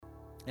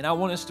And I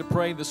want us to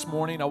pray this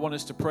morning. I want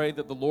us to pray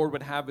that the Lord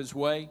would have His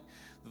way,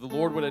 that the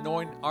Lord would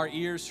anoint our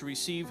ears to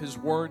receive His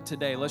word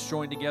today. Let's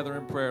join together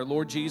in prayer.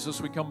 Lord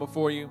Jesus, we come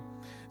before You,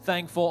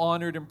 thankful,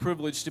 honored, and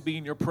privileged to be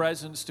in Your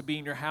presence, to be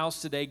in Your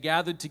house today,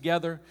 gathered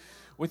together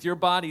with Your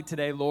body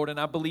today, Lord. And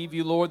I believe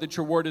You, Lord, that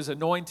Your word is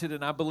anointed,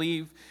 and I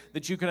believe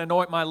that You can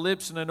anoint my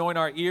lips and anoint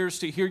our ears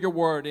to hear Your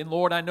word. And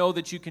Lord, I know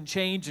that You can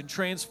change and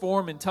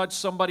transform and touch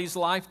somebody's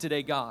life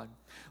today, God.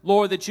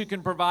 Lord, that You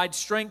can provide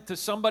strength to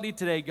somebody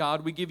today,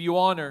 God. We give You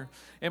honor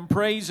and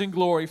praise and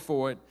glory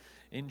for it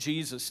in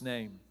Jesus'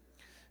 name.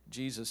 In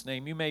Jesus'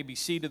 name. You may be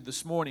seated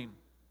this morning.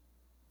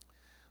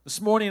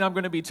 This morning I'm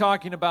going to be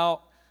talking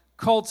about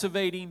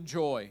cultivating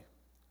joy.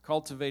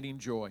 Cultivating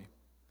joy.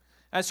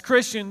 As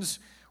Christians,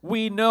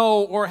 we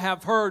know or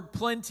have heard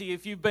plenty.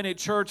 If you've been at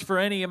church for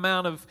any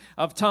amount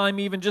of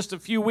time, even just a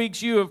few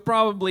weeks, you have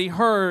probably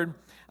heard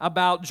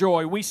about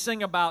joy. We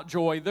sing about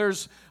joy.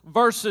 There's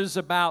verses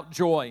about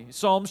joy.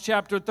 Psalms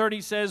chapter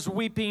 30 says,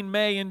 "Weeping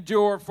may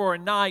endure for a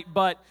night,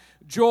 but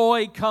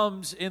joy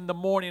comes in the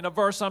morning." A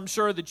verse I'm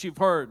sure that you've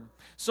heard.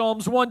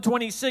 Psalms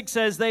 126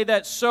 says, "They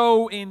that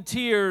sow in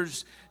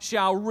tears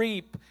shall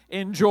reap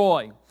in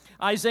joy."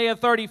 Isaiah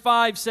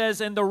 35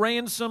 says, "And the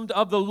ransomed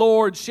of the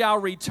Lord shall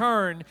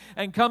return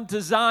and come to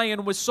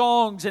Zion with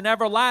songs and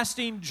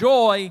everlasting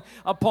joy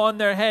upon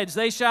their heads.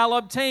 They shall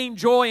obtain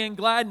joy and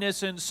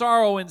gladness, and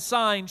sorrow and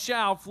sighing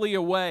shall flee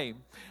away."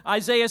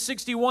 Isaiah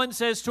 61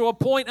 says, "To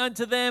appoint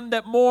unto them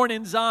that mourn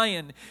in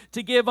Zion,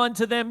 to give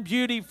unto them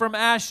beauty from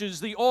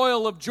ashes, the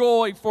oil of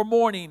joy for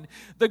mourning,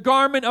 the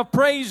garment of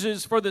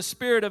praises for the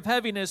spirit of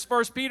heaviness."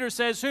 1 Peter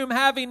says, "Whom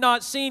having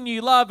not seen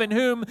ye love, and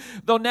whom,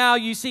 though now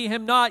ye see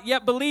Him not,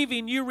 yet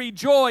believing you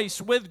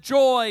rejoice with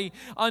joy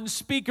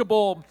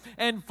unspeakable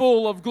and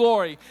full of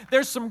glory."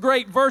 There's some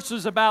great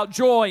verses about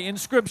joy in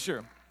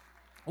Scripture.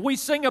 We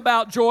sing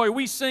about joy.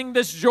 We sing,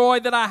 "This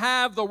joy that I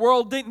have, the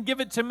world didn't give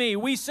it to me."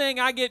 We sing,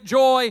 "I get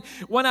joy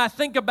when I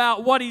think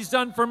about what He's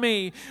done for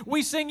me."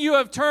 We sing, "You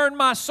have turned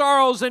my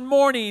sorrows and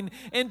mourning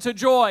into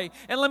joy."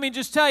 And let me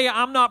just tell you,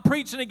 I'm not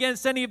preaching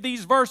against any of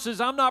these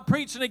verses. I'm not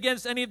preaching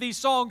against any of these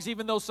songs,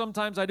 even though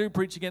sometimes I do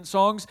preach against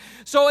songs.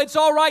 So it's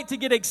all right to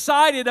get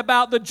excited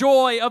about the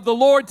joy of the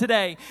Lord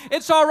today.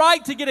 It's all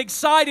right to get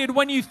excited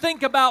when you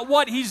think about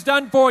what He's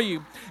done for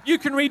you. You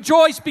can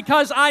rejoice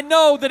because I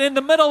know that in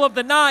the middle of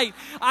the night,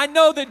 I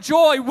know that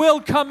joy will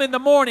come in the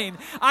morning.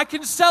 I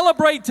can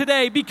celebrate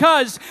today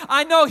because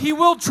I know He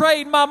will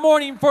trade my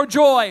mourning for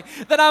joy,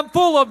 that I'm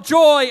full of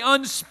joy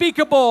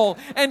unspeakable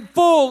and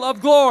full of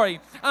glory.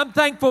 I'm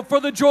thankful for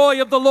the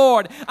joy of the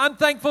Lord. I'm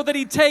thankful that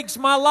He takes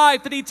my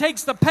life, that He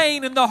takes the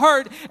pain and the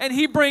hurt, and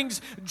He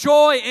brings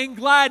joy and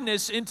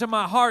gladness into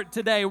my heart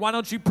today. Why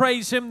don't you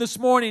praise Him this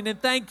morning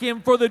and thank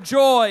Him for the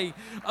joy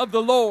of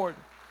the Lord?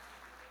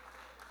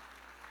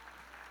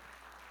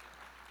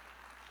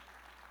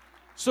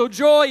 So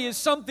joy is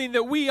something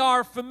that we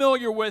are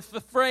familiar with,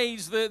 the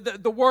phrase,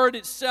 the word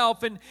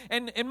itself, and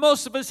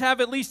most of us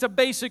have at least a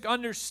basic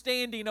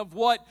understanding of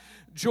what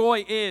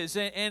joy is.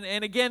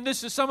 And again,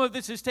 some of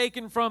this is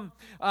taken from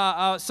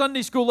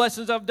Sunday school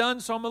lessons I've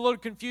done, so I'm a little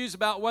confused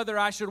about whether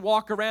I should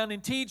walk around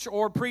and teach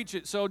or preach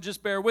it, so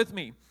just bear with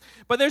me.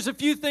 But there's a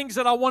few things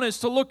that I want us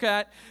to look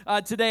at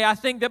today. I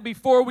think that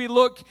before we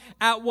look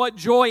at what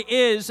joy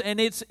is and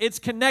its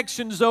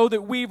connections, though,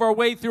 that weave our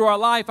way through our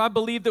life, I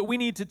believe that we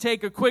need to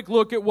take a quick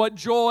look at what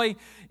joy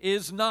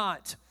is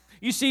not.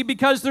 You see,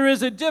 because there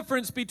is a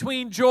difference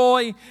between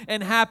joy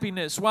and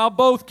happiness. While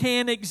both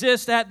can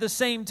exist at the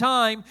same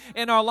time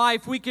in our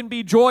life, we can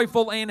be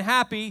joyful and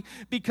happy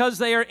because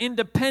they are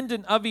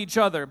independent of each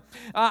other.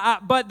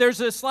 But there's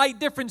a slight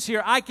difference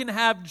here. I can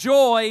have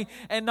joy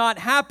and not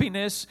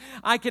happiness.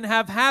 I can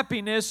have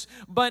happiness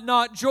but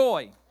not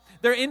joy.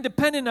 They're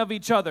independent of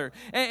each other.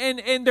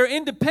 And they're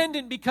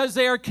independent because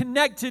they are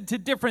connected to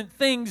different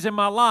things in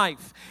my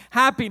life.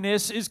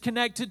 Happiness is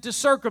connected to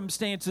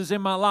circumstances in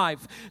my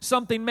life.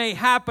 Something may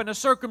happen, a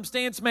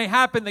circumstance may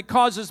happen that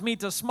causes me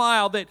to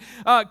smile, that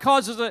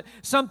causes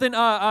something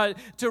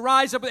to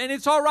rise up. And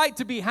it's all right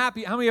to be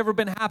happy. How many have ever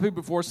been happy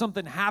before?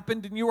 Something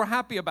happened and you were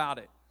happy about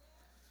it.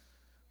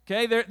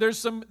 Okay, there's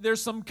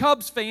some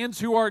Cubs fans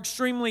who are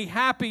extremely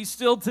happy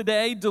still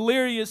today,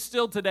 delirious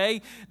still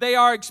today. They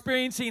are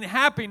experiencing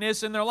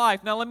happiness in their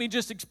life. Now, let me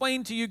just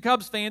explain to you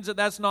Cubs fans that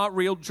that's not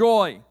real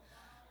joy.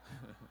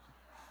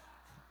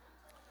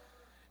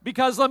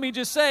 Because let me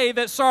just say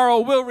that sorrow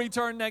will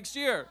return next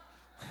year.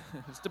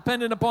 It's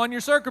dependent upon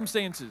your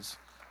circumstances.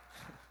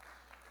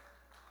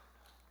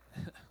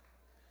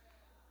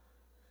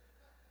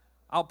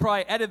 I'll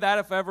probably edit that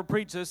if I ever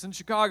preach this in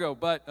Chicago,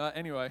 but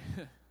anyway.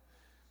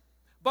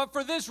 But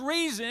for this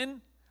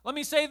reason, let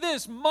me say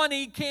this,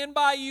 money can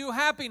buy you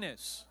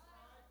happiness.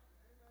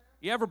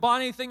 You ever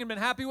bought anything and been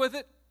happy with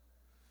it?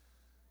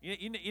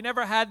 You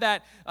never had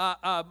that,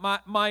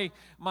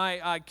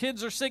 my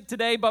kids are sick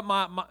today, but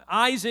my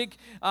Isaac,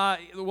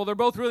 well, they're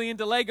both really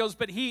into Legos,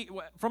 but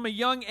from a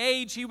young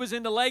age, he was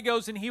into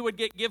Legos, and he would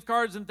get gift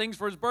cards and things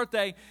for his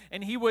birthday,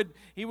 and he would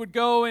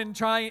go and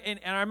try, and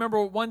I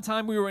remember one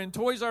time we were in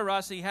Toys R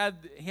Us,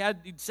 he'd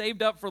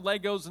saved up for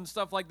Legos and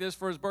stuff like this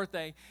for his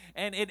birthday,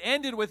 and it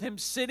ended with him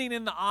sitting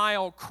in the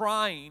aisle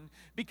crying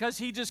because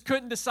he just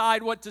couldn't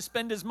decide what to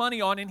spend his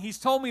money on, and he's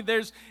told me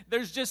there's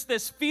just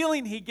this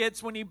feeling he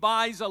gets when he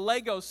buys a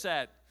Lego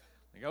set.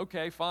 Like,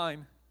 okay,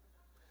 fine.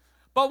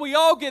 But we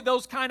all get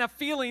those kind of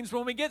feelings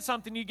when we get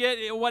something. You get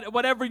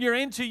whatever you're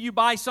into, you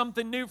buy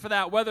something new for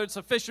that, whether it's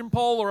a fishing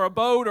pole or a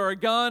boat or a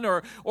gun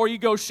or you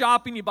go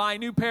shopping, you buy a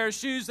new pair of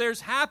shoes.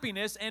 There's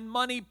happiness, and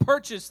money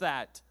purchase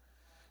that.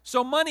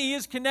 So money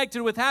is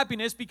connected with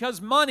happiness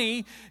because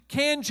money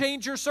can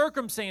change your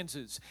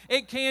circumstances.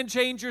 It can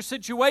change your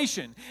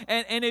situation.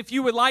 And if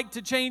you would like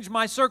to change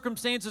my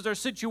circumstances or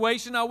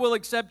situation, I will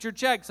accept your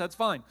checks. That's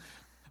fine.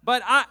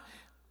 But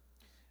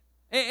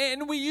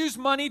and we use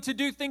money to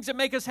do things that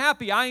make us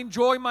happy. I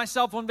enjoy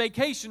myself on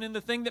vacation, and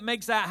the thing that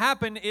makes that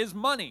happen is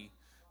money.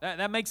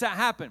 That makes that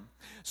happen.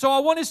 So I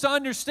want us to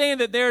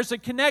understand that there's a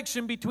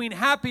connection between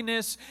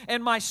happiness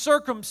and my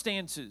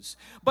circumstances.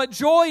 But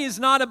joy is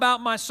not about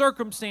my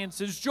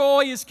circumstances.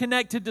 Joy is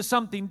connected to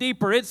something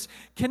deeper. It's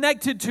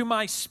connected to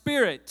my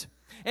spirit.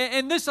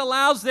 And this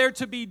allows there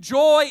to be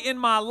joy in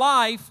my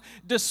life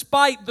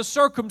despite the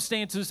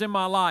circumstances in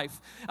my life.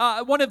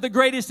 One of the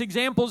greatest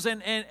examples,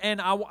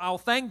 and I'll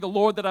thank the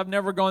Lord that I've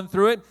never gone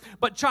through it,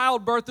 but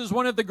childbirth is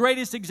one of the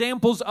greatest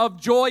examples of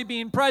joy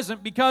being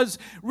present, because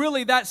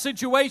really that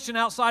situation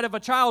outside of a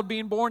child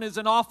being born is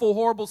an awful,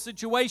 horrible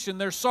situation.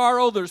 There's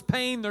sorrow, there's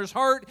pain, there's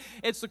hurt.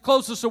 It's the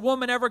closest a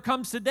woman ever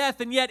comes to death,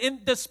 and yet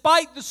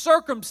despite the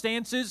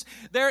circumstances,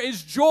 there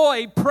is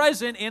joy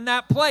present in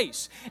that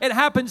place. It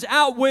happens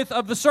out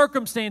of the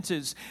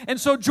circumstances. And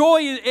so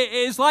joy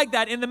is like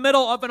that. In the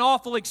middle of an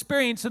awful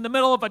experience, in the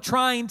middle of a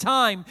trying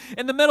time,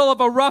 in the middle of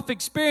a rough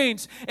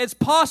experience, it's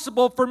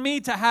possible for me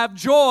to have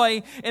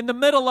joy in the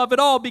middle of it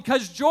all,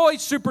 because joy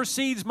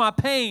supersedes my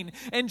pain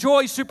and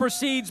joy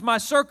supersedes my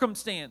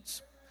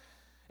circumstance.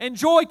 And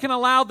joy can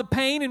allow the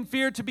pain and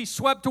fear to be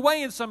swept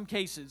away in some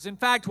cases. In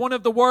fact, one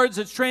of the words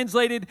that's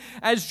translated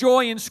as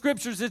joy in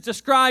Scriptures is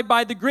described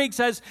by the Greeks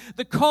as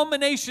the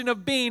culmination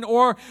of being,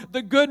 or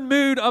the good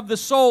mood of the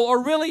soul,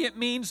 or really it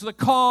means the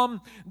calm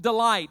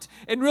delight.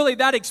 And really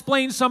that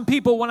explains some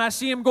people. When I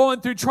see them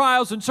going through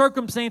trials and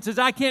circumstances,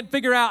 I can't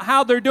figure out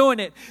how they're doing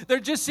it.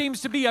 There just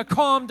seems to be a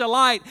calm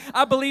delight.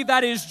 I believe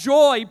that is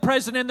joy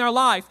present in their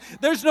life.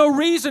 There's no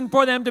reason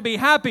for them to be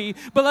happy,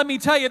 but let me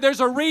tell you, there's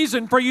a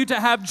reason for you to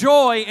have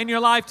joy in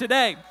your life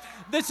today.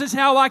 This is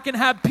how I can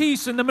have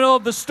peace in the middle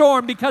of the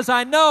storm, because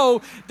I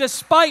know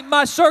despite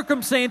my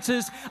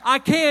circumstances, I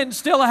can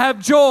still have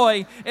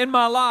joy in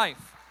my life.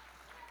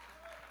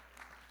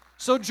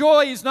 So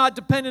joy is not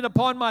dependent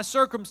upon my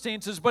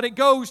circumstances, but it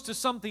goes to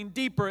something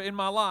deeper in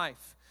my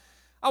life.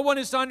 I want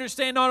us to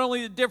understand not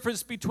only the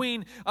difference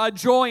between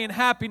joy and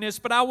happiness,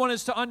 but I want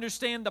us to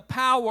understand the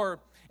power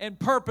and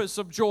purpose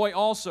of joy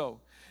also.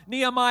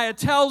 Nehemiah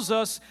tells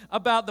us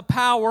about the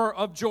power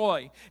of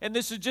joy. And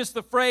this is just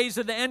the phrase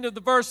at the end of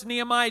the verse.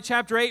 Nehemiah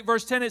chapter 8,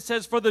 verse 10, it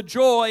says, "For the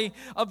joy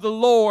of the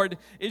Lord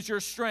is your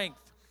strength."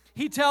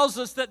 He tells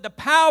us that the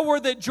power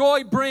that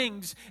joy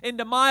brings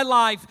into my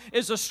life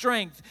is a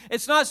strength.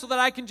 It's not so that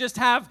I can just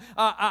have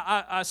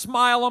a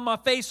smile on my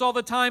face all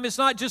the time. It's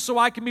not just so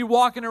I can be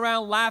walking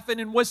around laughing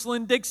and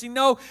whistling Dixie.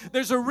 No,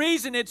 there's a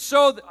reason it's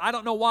so. I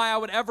don't know why I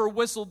would ever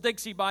whistle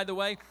Dixie, by the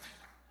way.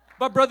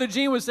 But Brother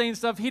Gene was saying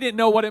stuff. He didn't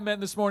know what it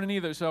meant this morning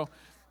either. So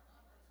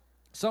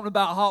something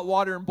about hot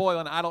water and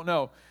boiling. I don't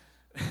know.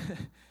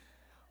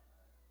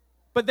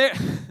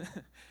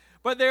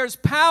 But there's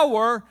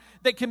power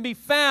that can be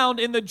found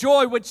in the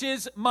joy, which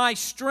is my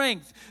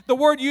strength. The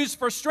word used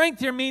for strength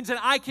here means that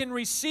I can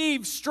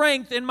receive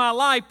strength in my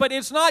life, but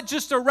it's not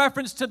just a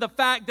reference to the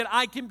fact that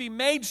I can be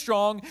made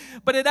strong,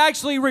 but it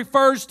actually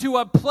refers to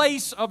a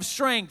place of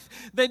strength.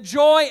 That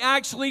joy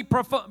actually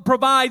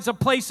provides a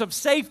place of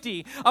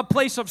safety, a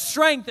place of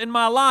strength in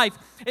my life.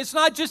 It's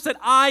not just that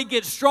I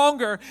get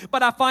stronger,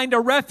 but I find a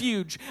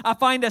refuge. I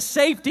find a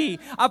safety.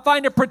 I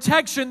find a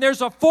protection.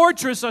 There's a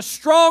fortress, a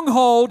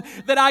stronghold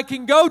that I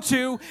can go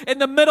to in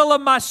the middle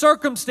of my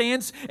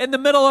circumstance, in the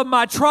middle of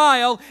my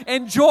trial,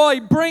 and joy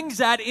brings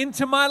that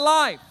into my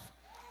life.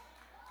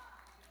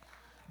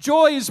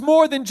 Joy is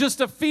more than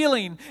just a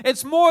feeling.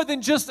 It's more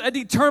than just a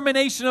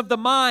determination of the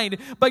mind.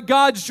 But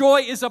God's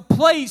joy is a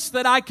place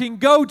that I can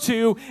go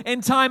to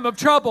in time of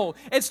trouble.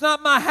 It's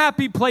not my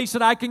happy place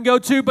that I can go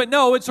to, but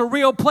no, it's a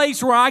real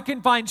place where I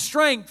can find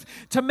strength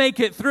to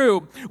make it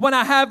through. When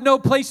I have no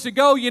place to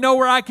go, you know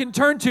where I can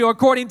turn to,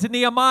 according to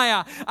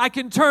Nehemiah. I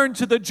can turn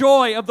to the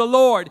joy of the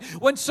Lord.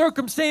 When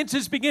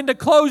circumstances begin to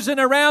close in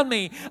around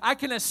me, I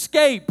can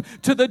escape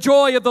to the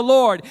joy of the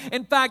Lord.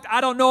 In fact, I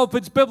don't know if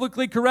it's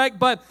biblically correct,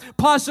 but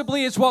possibly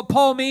possibly it's what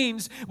Paul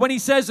means when he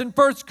says in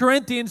 1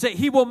 Corinthians that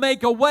he will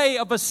make a way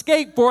of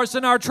escape for us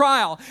in our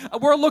trial.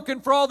 We're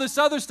looking for all this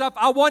other stuff.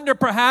 I wonder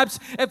perhaps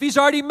if he's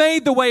already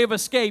made the way of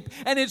escape,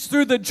 and it's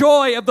through the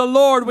joy of the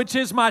Lord, which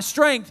is my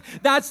strength.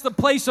 That's the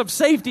place of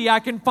safety I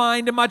can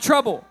find in my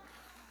trouble.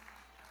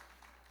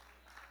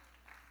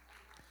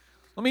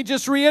 Let me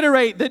just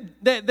reiterate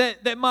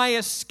that my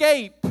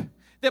escape,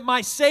 that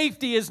my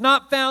safety is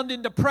not found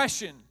in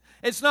depression.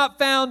 It's not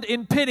found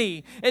in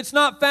pity. It's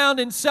not found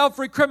in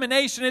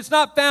self-recrimination. It's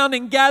not found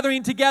in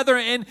gathering together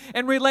and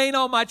relaying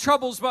all my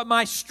troubles, but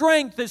my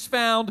strength is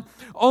found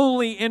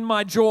only in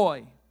my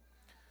joy.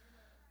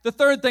 The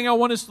third thing I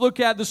want us to look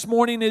at this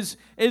morning is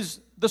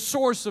the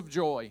source of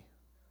joy.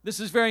 This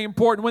is very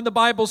important. When the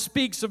Bible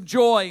speaks of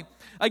joy,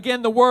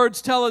 again, the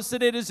words tell us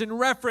that it is in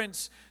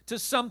reference to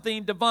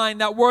something divine.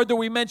 That word that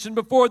we mentioned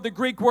before, the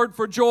Greek word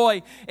for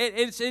joy,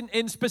 it's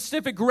in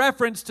specific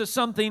reference to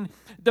something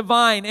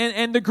divine.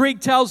 And the Greek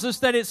tells us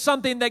that it's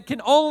something that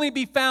can only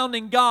be found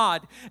in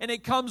God, and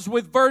it comes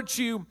with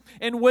virtue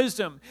and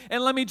wisdom.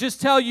 And let me just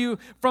tell you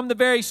from the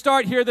very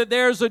start here that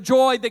there's a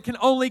joy that can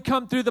only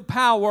come through the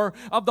power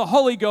of the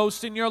Holy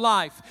Ghost in your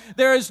life.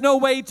 There is no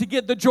way to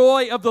get the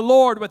joy of the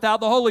Lord without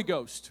the Holy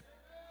Ghost.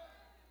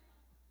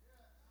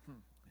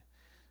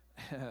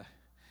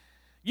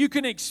 You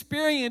can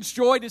experience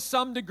joy to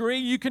some degree.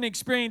 You can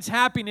experience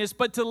happiness,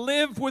 but to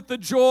live with the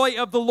joy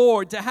of the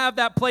Lord, to have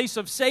that place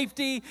of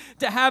safety,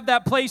 to have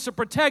that place of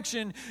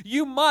protection,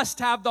 you must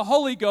have the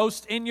Holy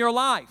Ghost in your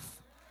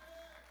life.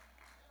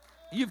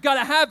 You've got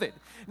to have it.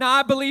 Now,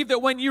 I believe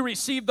that when you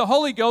receive the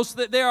Holy Ghost,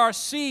 that there are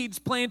seeds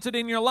planted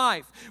in your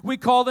life. We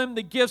call them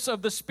the gifts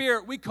of the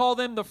Spirit. We call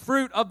them the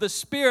fruit of the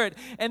Spirit.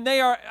 And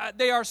they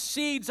are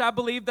seeds, I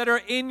believe, that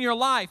are in your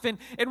life. And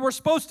we're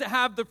supposed to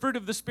have the fruit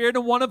of the Spirit,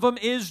 and one of them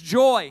is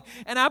joy.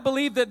 And I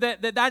believe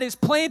that is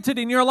planted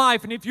in your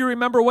life. And if you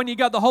remember when you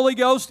got the Holy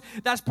Ghost,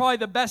 that's probably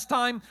the best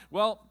time.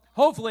 Well,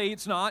 hopefully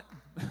it's not.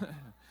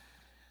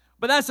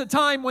 But that's the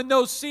time when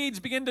those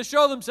seeds begin to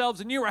show themselves,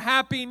 and you were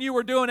happy and you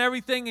were doing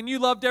everything and you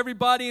loved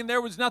everybody and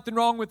there was nothing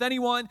wrong with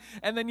anyone,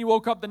 and then you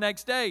woke up the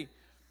next day.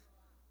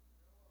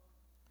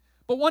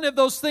 But one of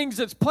those things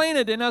that's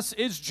planted in us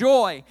is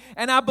joy.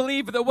 And I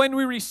believe that when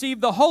we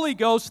receive the Holy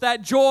Ghost,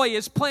 that joy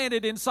is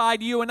planted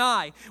inside you and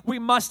I. We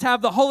must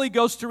have the Holy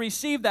Ghost to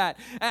receive that.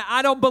 And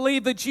I don't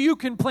believe that you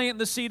can plant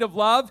the seed of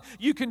love.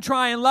 You can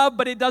try and love,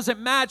 but it doesn't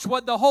match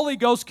what the Holy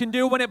Ghost can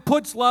do when it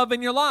puts love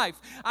in your life.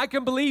 I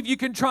can believe you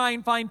can try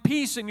and find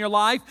peace in your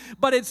life,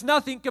 but it's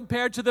nothing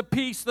compared to the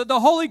peace that the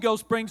Holy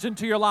Ghost brings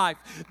into your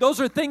life.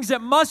 Those are things that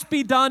must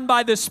be done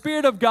by the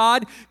Spirit of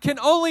God, can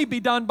only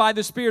be done by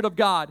the Spirit of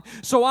God.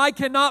 So I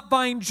cannot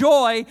find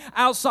joy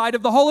outside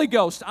of the Holy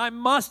Ghost. I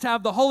must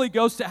have the Holy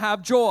Ghost to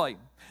have joy.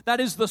 That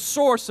is the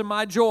source of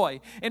my joy.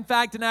 In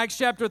fact, in Acts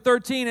chapter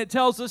 13, it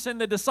tells us, and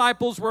the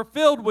disciples were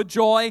filled with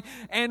joy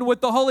and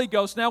with the Holy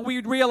Ghost. Now, we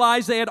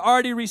realize they had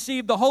already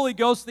received the Holy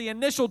Ghost the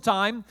initial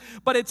time,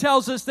 but it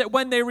tells us that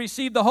when they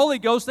received the Holy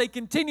Ghost, they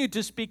continued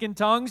to speak in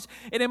tongues.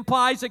 It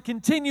implies a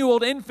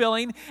continual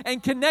infilling,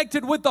 and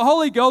connected with the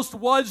Holy Ghost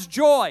was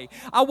joy.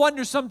 I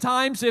wonder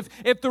sometimes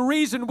if the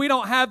reason we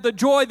don't have the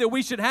joy that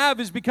we should have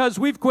is because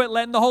we've quit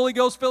letting the Holy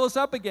Ghost fill us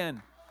up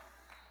again.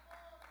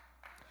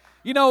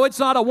 You know, it's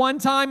not a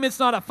 1-time, it's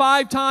not a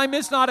 5-time,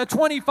 it's not a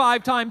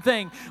 25-time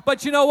thing.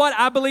 But you know what?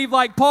 I believe,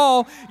 like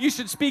Paul, you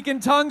should speak in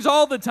tongues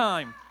all the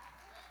time.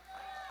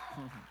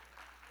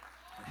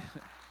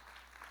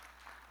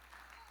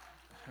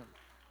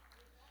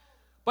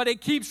 But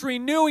it keeps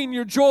renewing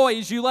your joy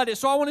as you let it.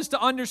 So I want us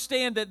to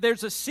understand that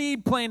there's a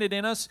seed planted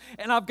in us,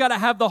 and I've got to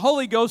have the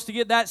Holy Ghost to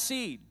get that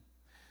seed.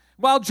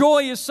 While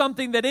joy is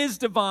something that is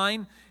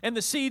divine, and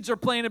the seeds are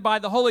planted by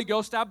the Holy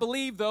Ghost, I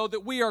believe, though,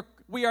 that we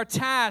are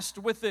tasked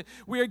with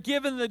we are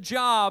given the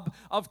job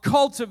of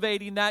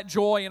cultivating that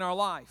joy in our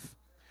life.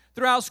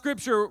 Throughout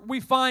Scripture, we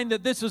find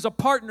that this is a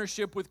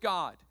partnership with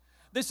God.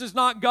 This is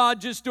not God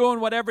just doing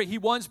whatever He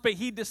wants, but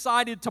He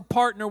decided to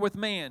partner with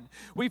man.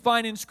 We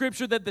find in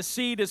Scripture that the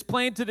seed is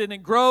planted and it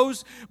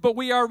grows, but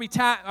we're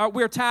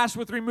tasked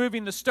with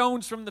removing the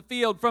stones from the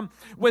field,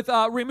 with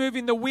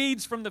removing the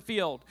weeds from the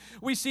field.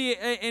 We see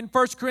in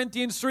 1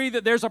 Corinthians 3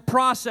 that there's a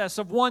process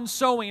of one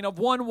sowing, of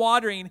one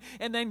watering,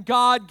 and then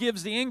God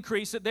gives the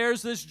increase. That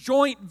there's this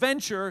joint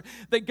venture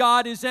that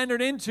God has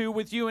entered into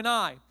with you and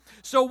I.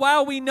 So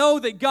while we know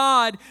that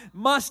God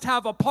must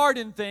have a part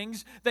in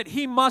things, that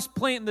He must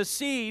plant the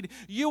seed,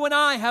 you and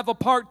I have a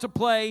part to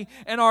play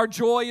in our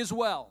joy as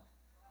well.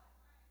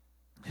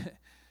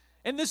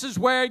 And this is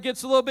where it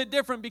gets a little bit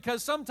different,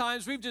 because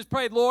sometimes we've just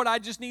prayed, Lord, I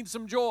just need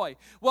some joy.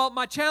 Well,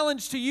 my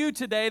challenge to you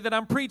today, that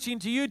I'm preaching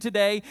to you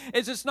today,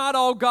 is it's not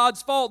all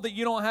God's fault that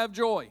you don't have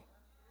joy.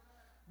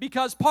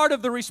 Because part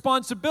of the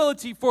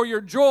responsibility for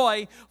your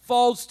joy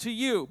falls to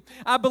you.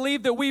 I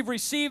believe that we've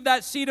received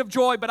that seed of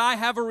joy, but I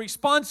have a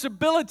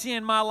responsibility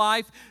in my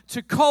life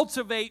to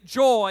cultivate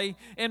joy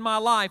in my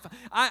life.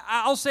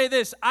 I'll say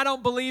this, I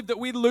don't believe that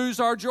we lose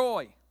our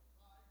joy.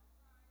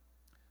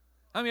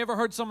 Have you ever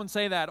heard someone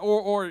say that?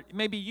 Or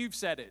maybe you've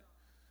said it.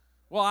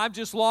 Well, I've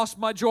just lost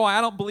my joy. I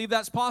don't believe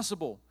that's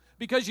possible.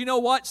 Because you know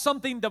what?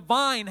 Something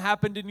divine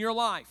happened in your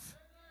life.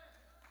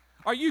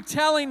 Are you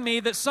telling me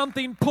that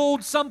something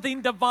pulled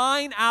something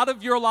divine out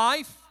of your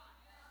life?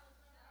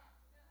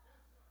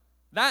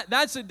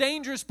 That's a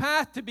dangerous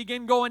path to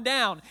begin going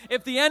down.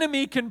 If the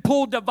enemy can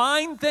pull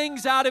divine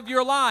things out of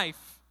your life,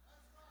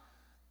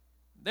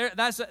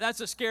 that's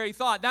a scary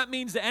thought. That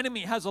means the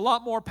enemy has a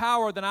lot more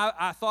power than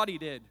I thought he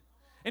did.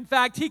 In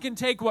fact, he can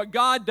take what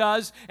God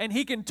does and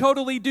he can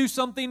totally do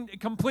something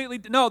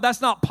completely. No,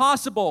 that's not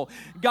possible.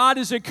 God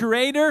is a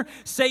creator.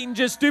 Satan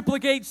just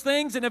duplicates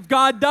things. And if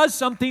God does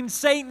something,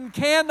 Satan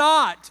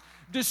cannot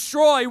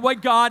destroy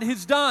what God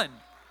has done.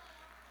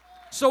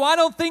 So I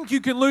don't think you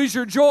can lose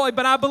your joy,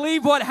 but I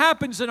believe what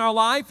happens in our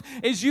life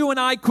is you and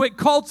I quit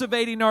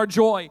cultivating our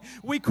joy.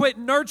 We quit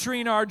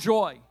nurturing our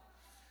joy.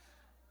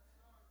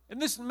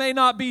 And this may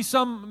not be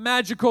some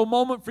magical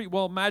moment for you.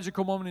 Well,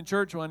 magical moment in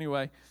church, well,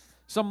 anyway.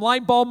 Some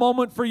light bulb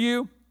moment for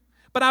you.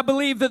 But I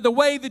believe that the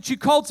way that you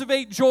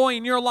cultivate joy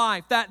in your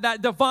life,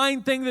 that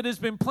divine thing that has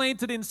been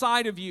planted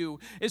inside of you,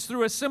 is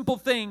through a simple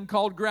thing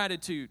called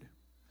gratitude.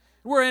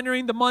 We're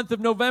entering the month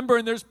of November,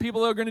 and there's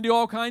people that are going to do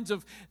all kinds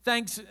of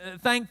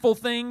thankful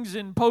things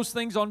and post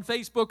things on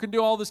Facebook and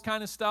do all this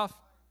kind of stuff.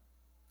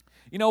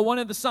 You know, one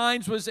of the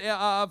signs was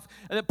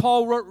that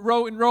Paul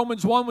wrote in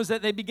Romans 1 was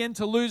that they begin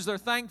to lose their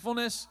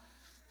thankfulness.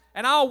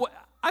 And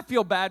I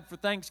feel bad for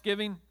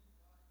Thanksgiving.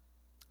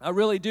 I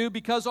really do,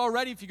 because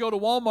already if you go to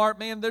Walmart,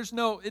 man,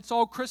 it's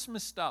all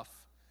Christmas stuff.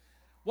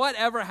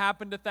 Whatever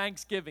happened to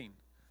Thanksgiving?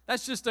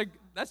 That's just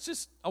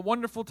a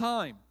wonderful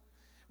time.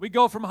 We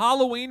go from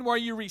Halloween, where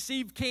you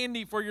receive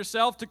candy for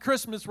yourself, to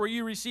Christmas, where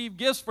you receive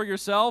gifts for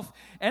yourself,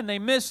 and they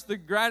miss the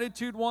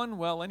gratitude one.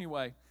 Well,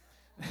 anyway.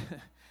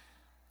 I'm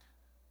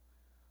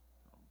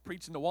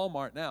preaching to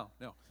Walmart now.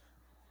 No.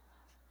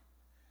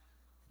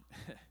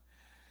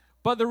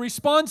 But the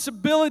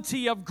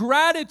responsibility of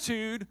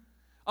gratitude,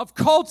 of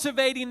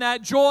cultivating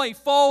that joy,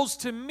 falls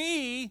to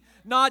me,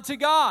 not to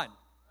God.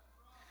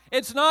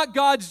 It's not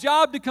God's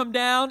job to come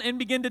down and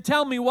begin to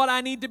tell me what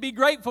I need to be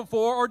grateful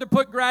for or to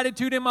put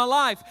gratitude in my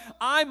life.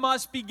 I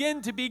must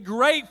begin to be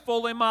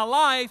grateful in my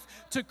life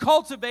to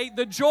cultivate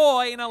the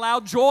joy and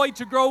allow joy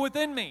to grow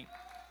within me.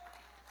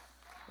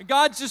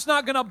 God's just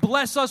not going to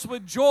bless us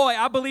with joy.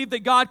 I believe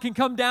that God can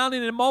come down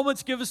and in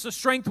moments give us the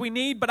strength we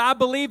need, but I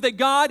believe that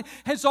God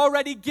has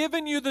already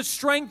given you the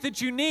strength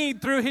that you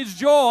need through His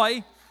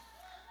joy.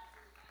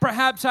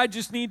 Perhaps I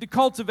just need to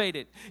cultivate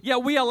it.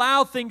 Yet we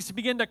allow things to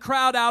begin to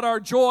crowd out our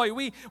joy.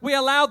 We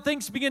allow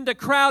things to begin to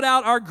crowd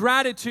out our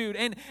gratitude.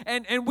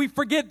 And we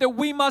forget that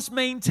we must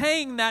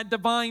maintain that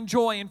divine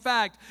joy. In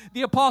fact,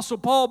 the Apostle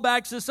Paul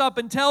backs this up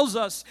and tells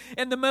us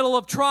in the middle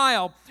of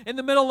trial, in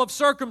the middle of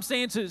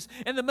circumstances,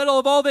 in the middle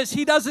of all this,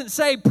 he doesn't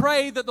say,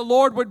 pray that the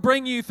Lord would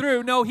bring you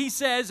through. No, he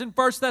says in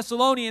 1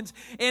 Thessalonians,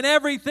 in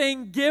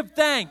everything give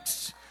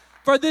thanks,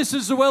 for this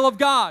is the will of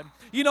God.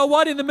 You know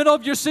what? In the middle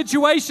of your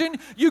situation,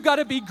 you got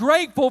to be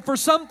grateful for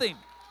something.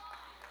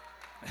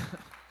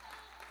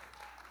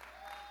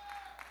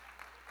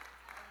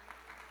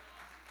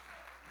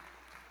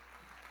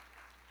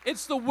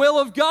 It's the will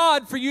of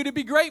God for you to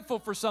be grateful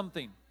for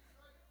something.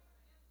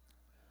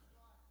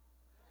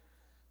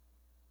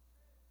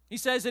 He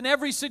says, in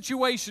every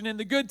situation, in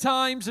the good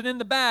times and in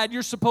the bad,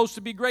 you're supposed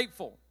to be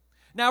grateful.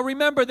 Now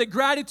remember that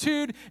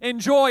gratitude and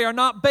joy are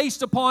not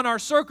based upon our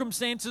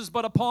circumstances,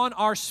 but upon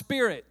our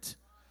spirit.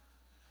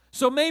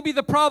 So maybe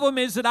the problem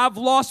is that I've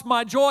lost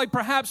my joy.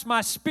 Perhaps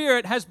my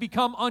spirit has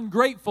become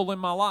ungrateful in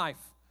my life.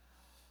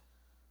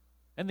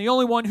 And the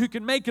only one who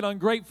can make it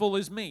ungrateful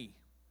is me.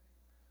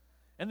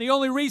 And the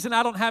only reason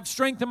I don't have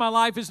strength in my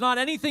life is not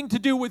anything to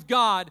do with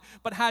God,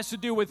 but has to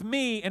do with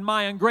me and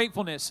my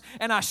ungratefulness.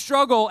 And I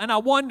struggle and I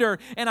wonder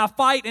and I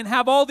fight and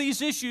have all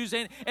these issues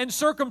and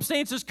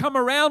circumstances come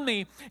around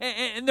me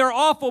and they're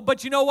awful.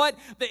 But you know what?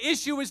 The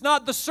issue is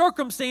not the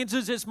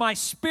circumstances, it's my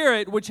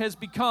spirit which has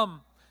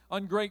become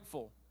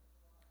ungrateful.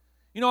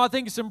 You know, I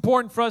think it's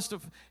important for us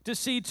to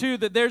see, too,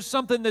 that there's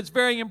something that's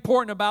very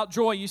important about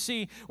joy. You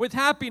see, with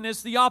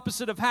happiness, the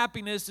opposite of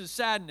happiness is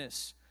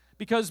sadness,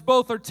 because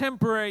both are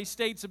temporary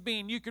states of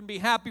being. You can be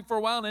happy for a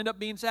while and end up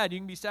being sad. You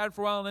can be sad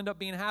for a while and end up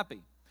being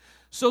happy.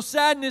 So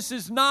sadness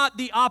is not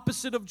the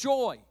opposite of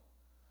joy.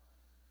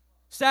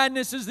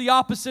 Sadness is the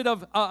opposite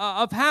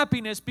of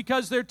happiness,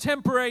 because they're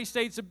temporary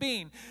states of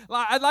being.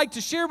 I'd like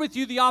to share with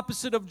you the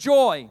opposite of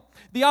joy.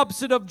 The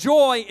opposite of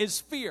joy is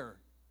fear.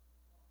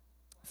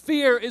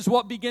 Fear is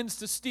what begins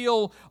to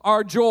steal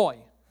our joy.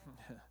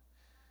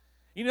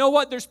 You know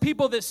what? There's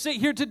people that sit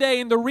here today,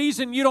 and the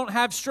reason you don't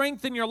have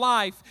strength in your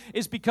life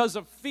is because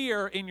of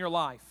fear in your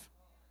life.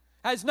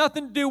 It has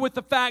nothing to do with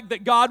the fact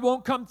that God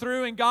won't come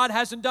through and God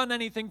hasn't done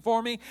anything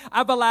for me.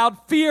 I've allowed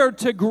fear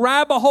to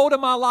grab a hold of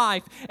my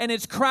life, and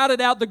it's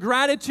crowded out the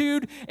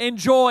gratitude and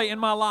joy in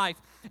my life.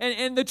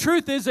 And the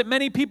truth is that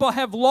many people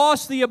have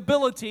lost the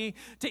ability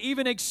to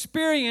even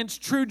experience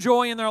true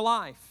joy in their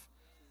life.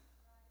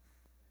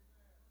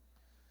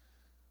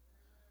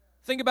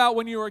 Think about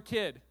when you were a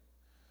kid,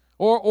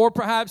 or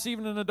perhaps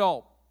even an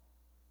adult.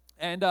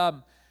 And,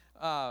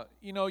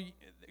 you know,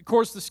 of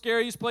course, the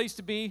scariest place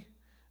to be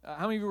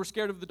How many of you were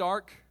scared of the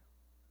dark?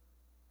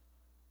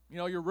 You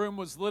know, your room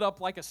was lit up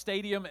like a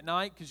stadium at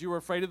night because you were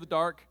afraid of the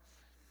dark.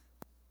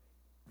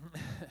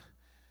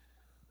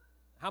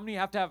 How many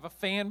have to have a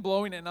fan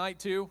blowing at night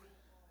too?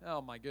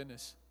 Oh my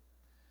goodness.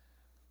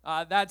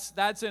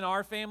 That's in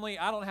our family.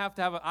 I don't have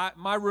to have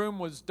my room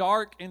was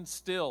dark and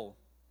still.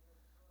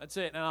 That's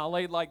it. And I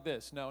laid like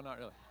this. No, not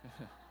really.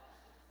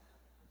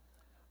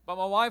 But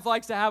my wife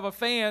likes to have a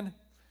fan.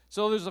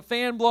 So there's a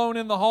fan blowing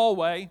in the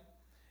hallway.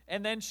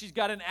 And then she's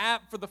got an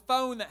app for the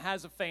phone that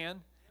has a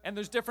fan. And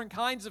there's different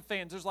kinds of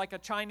fans. There's like a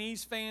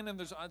Chinese fan,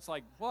 and it's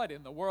like, what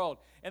in the world?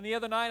 And the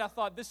other night I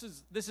thought, this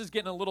is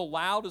getting a little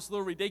loud. It's a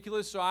little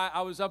ridiculous. So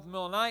I was up in the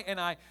middle of the night, and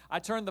I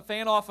turned the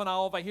fan off, and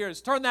all I hear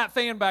is, turn that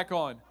fan back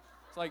on.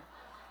 It's like,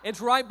 it's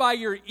right by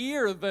your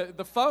ear,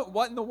 the phone.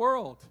 What in the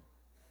world?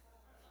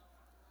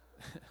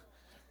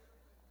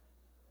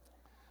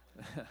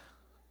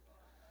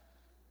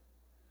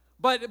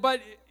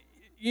 But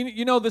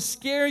you know, the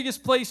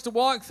scariest place to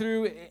walk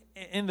through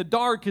in the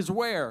dark is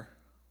where?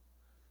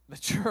 The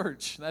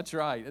church. That's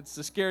right. It's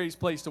the scariest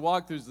place to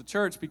walk through is the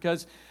church,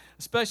 because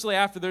especially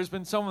after there's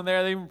been someone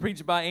there, they even preach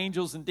about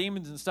angels and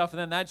demons and stuff, and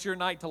then that's your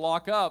night to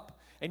lock up,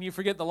 and you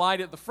forget the light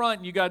at the front,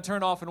 and you got to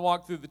turn off and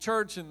walk through the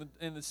church in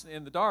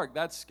the dark.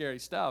 That's scary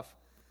stuff.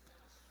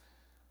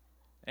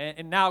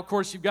 And now, of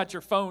course, you've got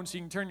your phone, so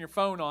you can turn your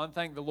phone on.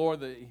 Thank the Lord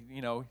that,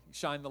 you know, He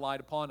shined the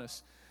light upon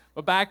us.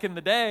 But back in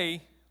the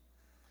day,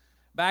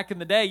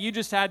 you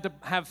just had to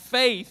have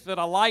faith that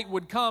a light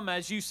would come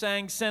as you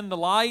sang, "Send the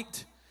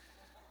Light,"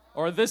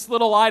 or "This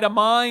Little Light of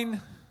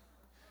Mine,"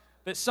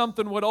 that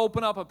something would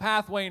open up a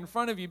pathway in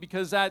front of you,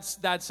 because that's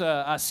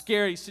a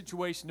scary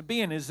situation to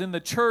be in, is in the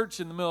church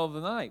in the middle of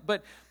the night.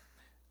 But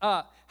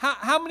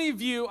how many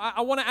of you,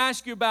 I want to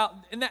ask you about,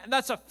 and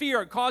that's a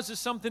fear. It causes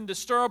something to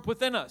stir up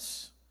within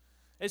us.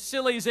 As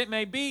silly as it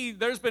may be,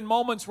 there's been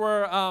moments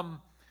where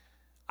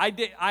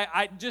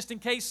I just in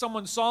case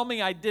someone saw me,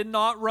 I did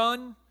not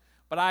run,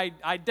 but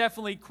I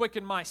definitely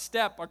quickened my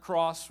step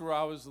across where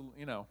I was,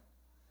 you know.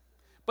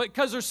 But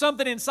because there's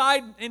something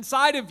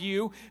inside of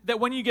you that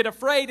when you get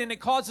afraid, and it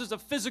causes a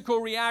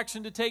physical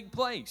reaction to take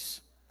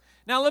place.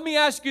 Now, let me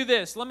ask you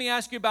this. Let me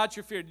ask you about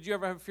your fear. Did you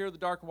ever have fear of the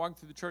dark and walking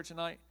through the church at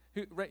night?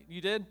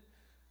 You did?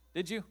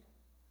 Did you?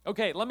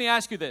 Okay, let me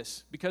ask you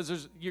this,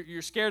 because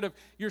you're scared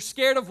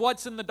of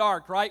what's in the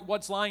dark, right?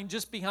 What's lying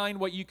just behind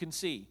what you can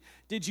see.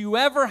 Did you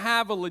ever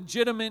have a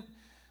legitimate,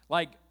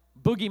 like,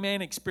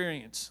 boogeyman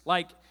experience?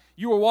 Like,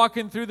 you were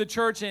walking through the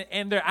church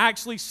and there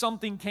actually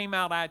something came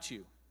out at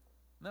you?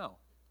 No.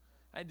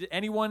 Did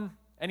anyone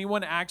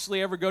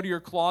actually ever go to your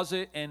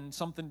closet and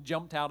something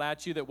jumped out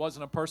at you that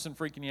wasn't a person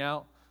freaking you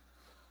out?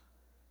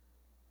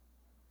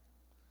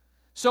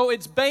 So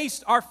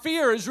our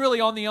fear is really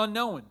on the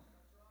unknown.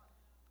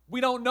 We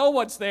don't know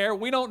what's there.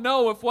 We don't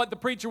know if what the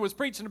preacher was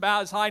preaching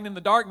about is hiding in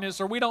the darkness,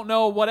 or we don't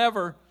know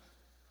whatever.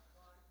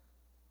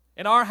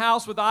 In our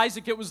house with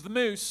Isaac, it was the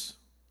moose.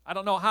 I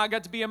don't know how I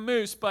got to be a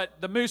moose,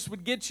 but the moose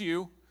would get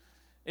you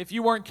if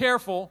you weren't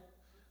careful.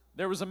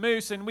 There was a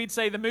moose, and we'd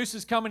say the moose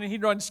is coming, and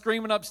he'd run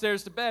screaming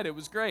upstairs to bed. It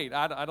was great.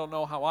 I don't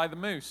know why the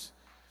moose.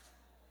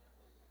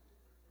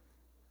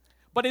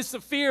 But it's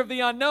the fear of the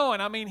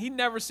unknown. I mean, he'd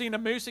never seen a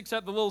moose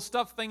except the little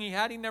stuffed thing he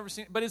had. He'd never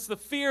seen it. But it's the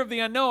fear of the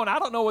unknown. I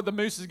don't know what the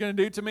moose is going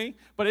to do to me,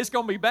 but it's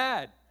going to be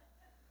bad.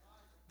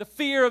 The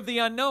fear of the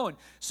unknown.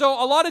 So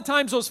a lot of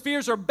times those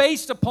fears are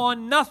based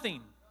upon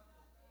nothing.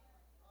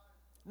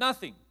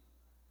 Nothing.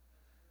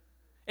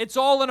 It's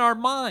all in our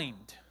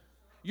mind.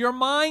 Your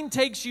mind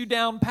takes you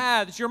down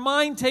paths. Your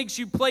mind takes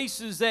you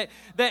places that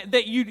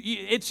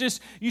it's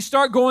just, you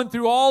start going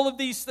through all of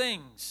these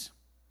things.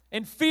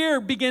 And fear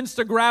begins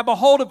to grab a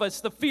hold of us.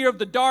 The fear of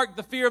the dark,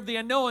 the fear of the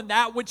unknown,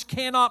 that which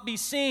cannot be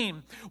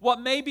seen. What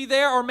may be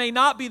there or may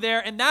not be there.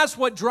 And that's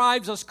what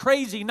drives us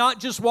crazy. Not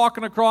just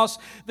walking across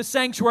the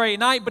sanctuary at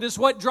night, but it's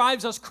what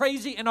drives us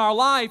crazy in our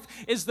life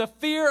is the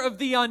fear of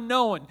the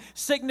unknown.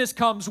 Sickness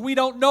comes. We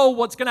don't know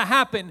what's going to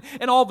happen.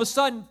 And all of a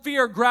sudden,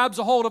 fear grabs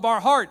a hold of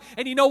our heart.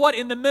 And you know what?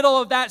 In the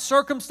middle of that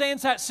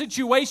circumstance, that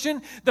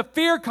situation, the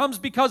fear comes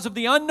because of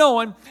the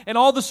unknown and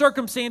all the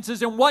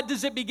circumstances. And what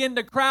does it begin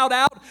to crowd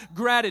out?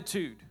 Gratitude.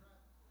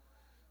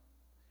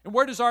 And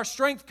where does our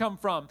strength come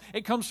from?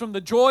 It comes from the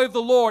joy of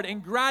the Lord,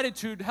 and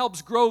gratitude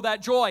helps grow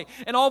that joy.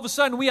 And all of a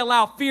sudden, we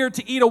allow fear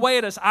to eat away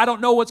at us. I don't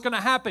know what's going to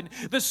happen.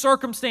 This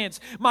circumstance,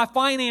 my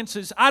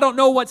finances, I don't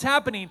know what's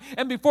happening.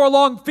 And before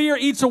long, fear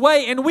eats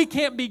away, and we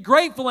can't be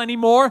grateful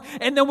anymore.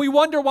 And then we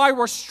wonder why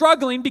we're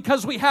struggling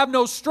because we have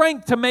no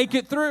strength to make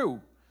it through.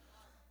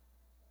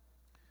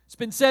 It's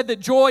been said that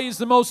joy is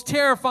the most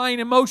terrifying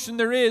emotion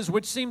there is,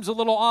 which seems a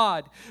little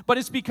odd. But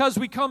it's because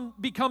we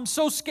become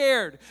so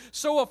scared,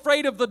 so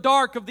afraid of the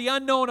dark, of the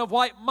unknown, of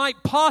what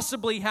might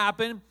possibly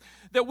happen,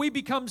 that we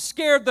become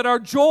scared that our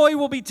joy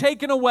will be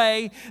taken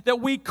away, that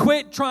we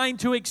quit trying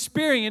to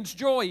experience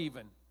joy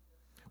even.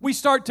 We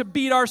start to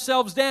beat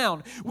ourselves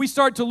down. We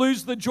start to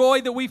lose the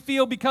joy that we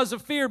feel because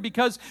of fear,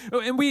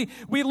 and we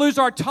lose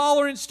our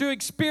tolerance to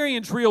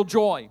experience real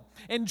joy.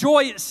 And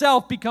joy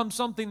itself becomes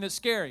something that's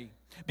scary,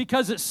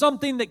 because it's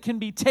something that can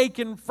be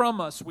taken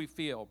from us, we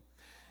feel.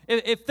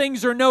 If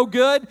things are no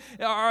good,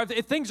 or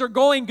if things are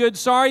going good,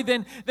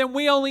 then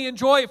we only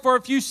enjoy it for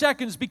a few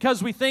seconds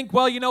because we think,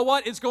 well, you know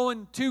what? It's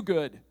going too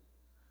good.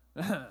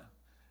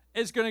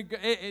 Something's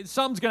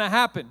going to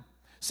happen.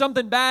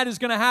 Something bad is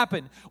going to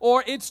happen.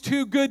 Or it's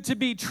too good to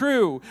be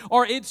true.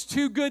 Or it's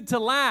too good to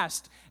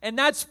last. And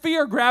that's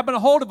fear grabbing a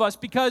hold of us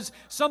because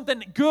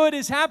something good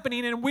is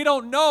happening and we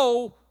don't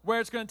know where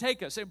it's going to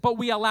take us. But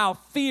we allow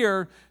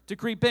fear to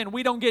creep in.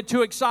 We don't get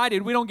too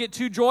excited. We don't get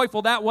too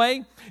joyful that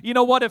way. You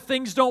know what? If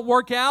things don't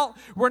work out,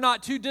 we're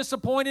not too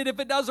disappointed if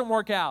it doesn't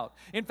work out.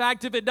 In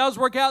fact, if it does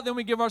work out, then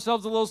we give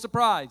ourselves a little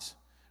surprise.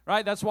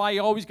 Right? That's why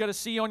you always got a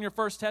C on your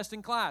first test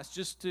in class,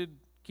 just to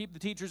keep the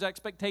teacher's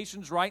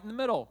expectations right in the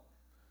middle.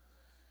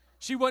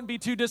 She wouldn't be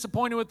too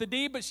disappointed with the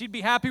D, but she'd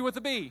be happy with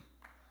the B.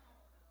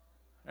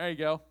 There you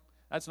go.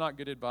 That's not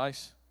good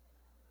advice.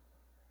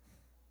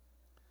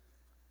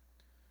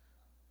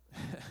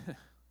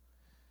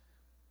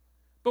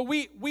 But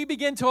we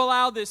begin to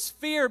allow this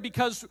fear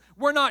because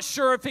we're not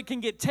sure if it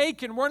can get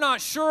taken. We're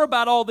not sure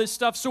about all this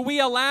stuff. So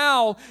we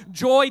allow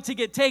joy to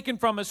get taken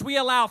from us. We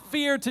allow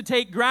fear to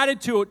take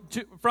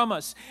gratitude from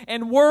us.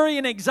 And worry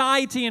and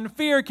anxiety and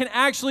fear can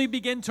actually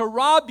begin to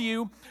rob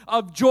you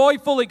of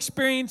joyful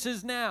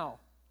experiences now.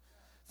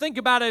 Think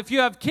about it. If you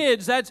have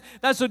kids, that's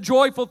a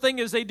joyful thing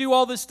as they do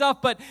all this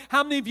stuff. But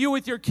how many of you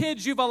with your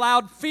kids, you've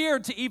allowed fear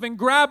to even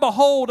grab a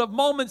hold of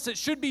moments that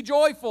should be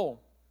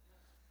joyful?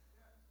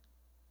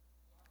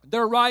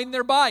 They're riding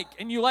their bike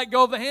and you let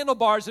go of the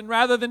handlebars, and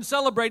rather than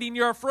celebrating,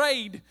 you're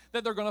afraid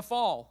that they're going to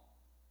fall.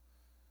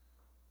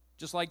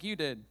 Just like you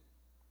did.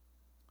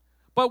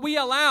 But we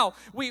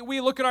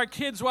look at our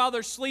kids while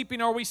they're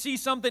sleeping, or we see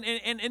something,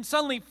 and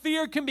suddenly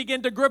fear can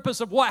begin to grip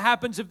us of what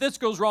happens if this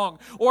goes wrong,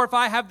 or if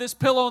I have this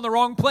pillow in the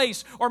wrong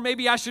place, or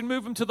maybe I should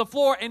move them to the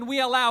floor, and we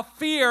allow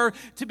fear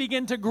to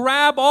begin to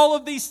grab all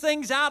of these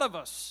things out of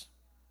us.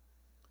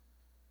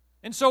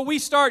 And so we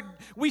start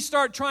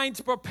trying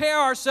to prepare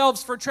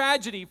ourselves for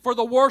tragedy, for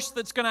the worst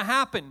that's going to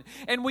happen.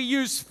 And we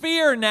use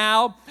fear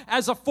now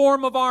as a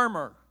form of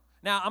armor.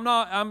 Now,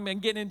 I'm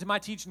getting into my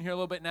teaching here a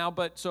little bit now,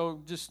 but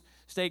so just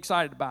stay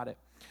excited about it.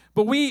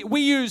 But we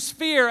use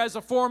fear as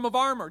a form of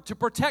armor to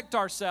protect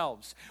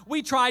ourselves.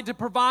 We try to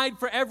provide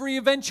for every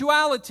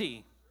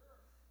eventuality.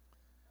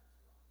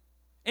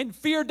 And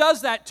fear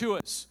does that to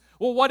us.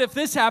 Well, what if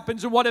this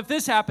happens and what if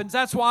this happens?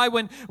 That's why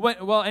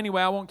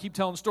anyway, I won't keep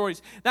telling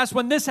stories. That's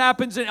when this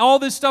happens and all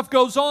this stuff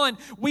goes on.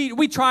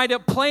 We try to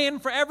plan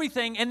for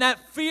everything, and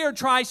that fear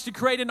tries to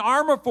create an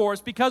armor for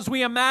us because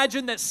we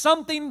imagine that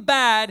something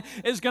bad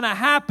is going to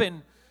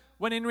happen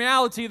when in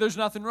reality there's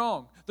nothing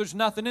wrong. There's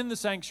nothing in the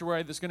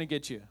sanctuary that's going to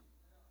get you.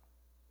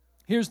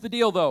 Here's the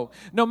deal, though.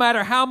 No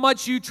matter how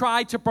much you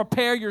try to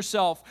prepare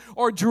yourself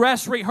or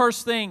dress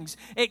rehearse things,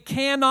 it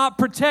cannot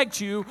protect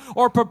you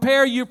or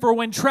prepare you for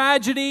when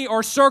tragedy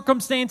or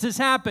circumstances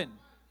happen.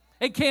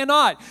 It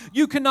cannot.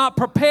 You cannot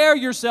prepare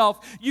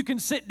yourself. You can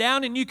sit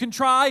down and you can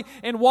try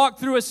and walk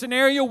through a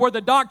scenario where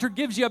the doctor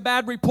gives you a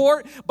bad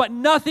report, but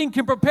nothing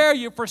can prepare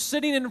you for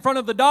sitting in front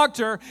of the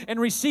doctor and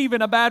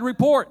receiving a bad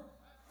report.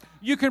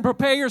 You can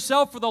prepare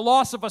yourself for the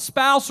loss of a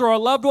spouse or a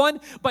loved one,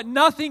 but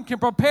nothing can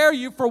prepare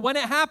you for when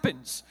it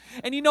happens.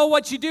 And you know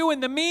what you do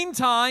in the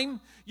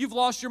meantime? You've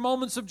lost your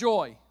moments of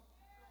joy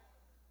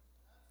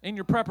in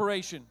your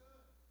preparation.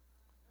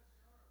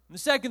 And the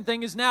second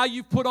thing is now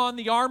you've put on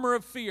the armor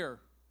of fear.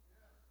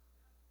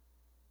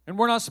 And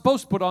we're not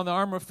supposed to put on the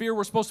armor of fear.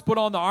 We're supposed to put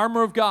on the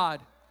armor of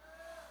God.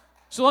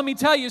 So let me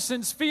tell you,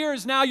 since fear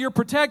is now your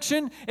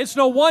protection, it's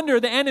no wonder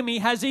the enemy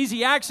has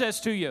easy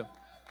access to you.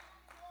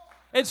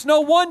 It's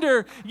no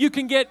wonder you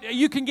can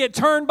get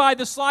turned by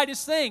the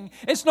slightest thing.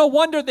 It's no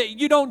wonder that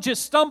you don't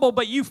just stumble,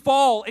 but you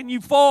fall and you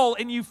fall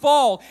and you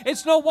fall.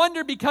 It's no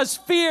wonder because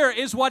fear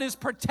is what is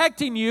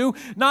protecting you,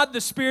 not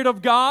the Spirit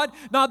of God,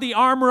 not the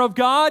armor of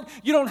God.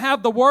 You don't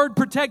have the Word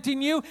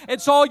protecting you.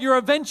 It's all your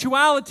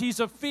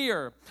eventualities of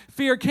fear.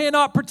 Fear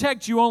cannot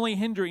protect you, only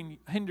hinder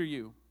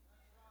you.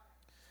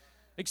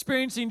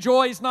 Experiencing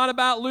joy is not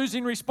about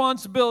losing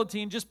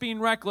responsibility and just being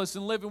reckless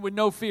and living with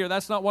no fear.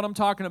 That's not what I'm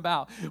talking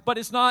about. But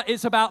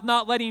it's about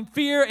not letting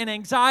fear and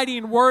anxiety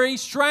and worry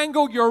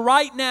strangle your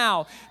right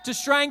now, to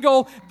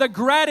strangle the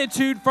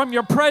gratitude from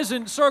your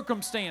present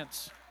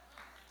circumstance.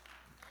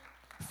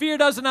 Fear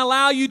doesn't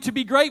allow you to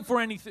be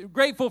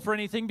grateful for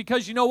anything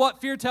because you know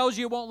what? Fear tells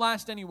you it won't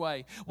last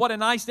anyway. What a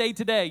nice day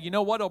today. You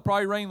know what? It'll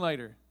probably rain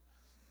later.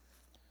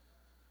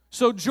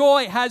 So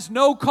joy has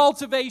no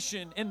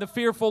cultivation in the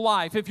fearful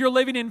life. If you're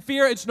living in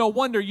fear, it's no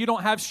wonder you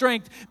don't have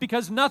strength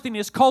because nothing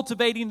is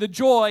cultivating the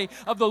joy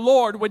of the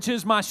Lord, which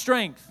is my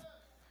strength.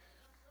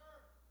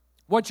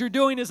 What you're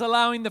doing is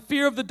allowing the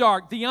fear of the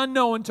dark, the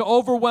unknown, to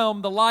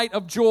overwhelm the light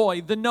of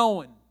joy, the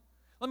known.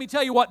 Let me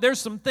tell you what,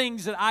 there's some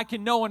things that I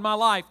can know in my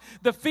life.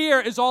 The fear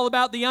is all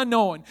about the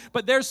unknown,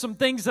 but there's some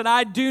things that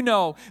I do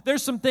know.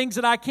 There's some things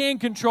that I can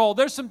control.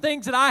 There's some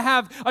things that I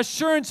have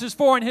assurances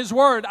for in His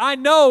Word. I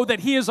know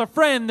that He is a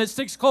friend that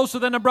sticks closer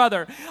than a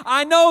brother.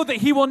 I know that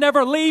He will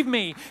never leave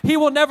me. He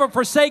will never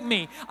forsake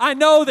me. I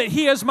know that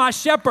He is my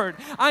shepherd.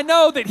 I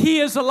know that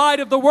He is the light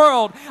of the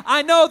world.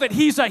 I know that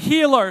He's a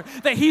healer,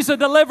 that He's a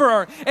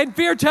deliverer. And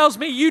fear tells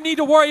me you need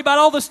to worry about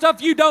all the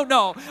stuff you don't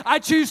know. I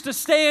choose to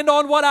stand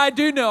on what I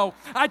do know.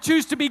 I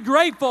choose to be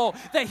grateful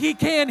that He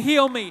can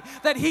heal me,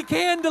 that He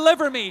can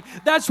deliver me.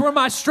 That's where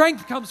my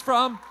strength comes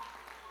from.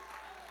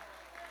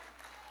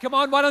 Come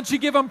on, why don't you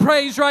give Him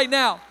praise right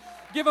now?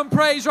 Give Him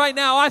praise right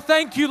now. I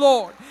thank you,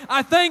 Lord.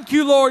 I thank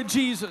you, Lord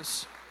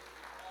Jesus.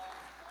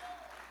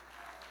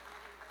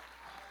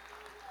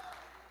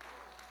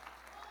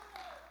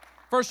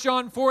 First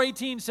John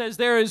 4:18 says,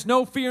 there is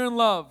no fear in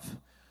love,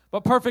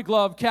 but perfect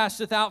love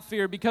casteth out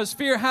fear, because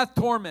fear hath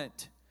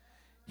torment.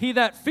 He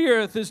that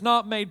feareth is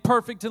not made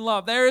perfect in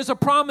love. There is a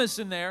promise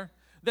in there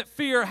that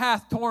fear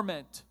hath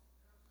torment.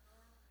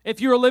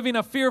 If you are living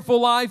a fearful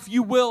life,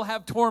 you will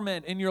have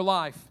torment in your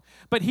life.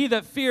 But he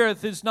that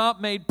feareth is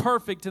not made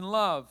perfect in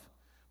love.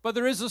 But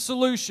there is a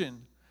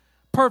solution.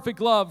 Perfect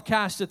love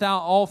casteth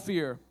out all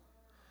fear.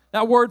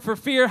 That word for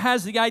fear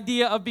has the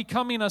idea of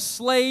becoming a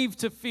slave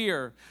to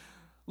fear.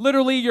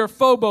 Literally your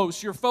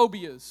phobos, your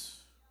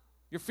phobias.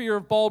 Your fear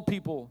of bald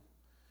people.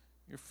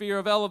 Your fear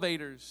of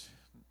elevators.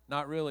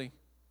 Not really.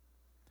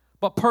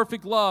 But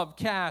perfect love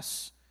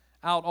casts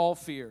out all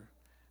fear.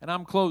 And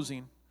I'm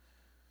closing.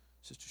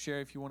 Sister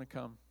Sherry, if you want to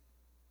come.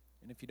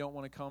 And if you don't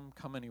want to come,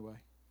 come anyway.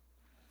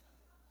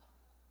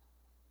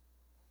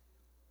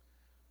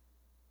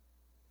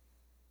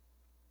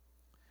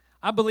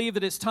 I believe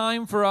that it's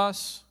time for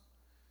us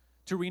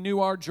to renew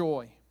our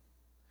joy.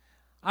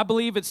 I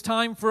believe it's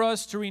time for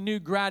us to renew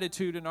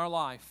gratitude in our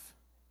life.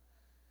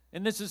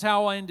 And this is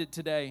how I ended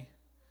today.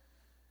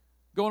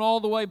 Going all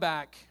the way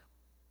back.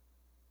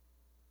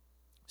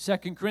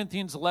 2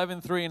 Corinthians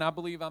 11:3, and I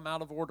believe I'm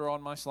out of order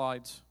on my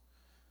slides.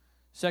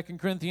 2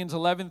 Corinthians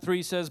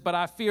 11:3 says, but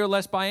I fear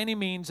lest by any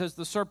means, as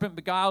the serpent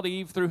beguiled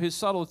Eve through his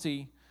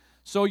subtlety,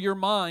 so your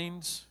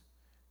minds,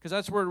 because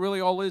that's where it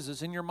really all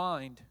is in your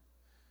mind,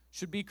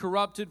 should be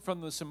corrupted from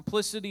the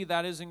simplicity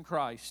that is in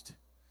Christ.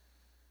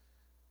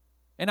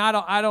 And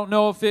I don't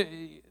know if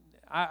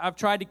I've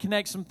tried to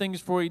connect some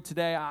things for you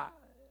today,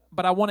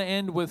 but I want to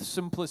end with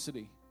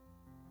simplicity.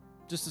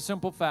 Just a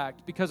simple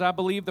fact, because I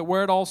believe that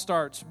where it all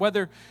starts,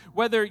 whether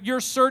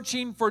you're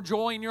searching for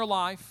joy in your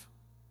life,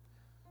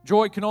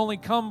 joy can only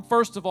come,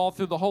 first of all,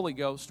 through the Holy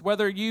Ghost.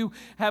 Whether you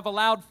have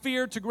allowed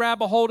fear to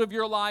grab a hold of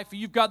your life,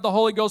 you've got the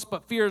Holy Ghost,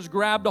 but fear has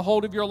grabbed a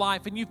hold of your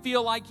life, and you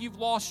feel like you've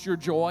lost your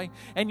joy,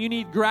 and you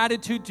need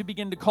gratitude to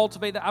begin to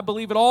cultivate that. I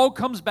believe it all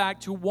comes back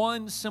to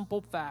one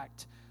simple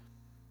fact.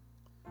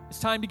 It's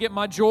time to get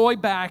my joy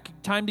back,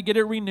 time to get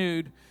it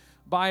renewed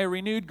by a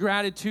renewed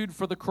gratitude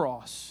for the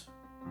cross.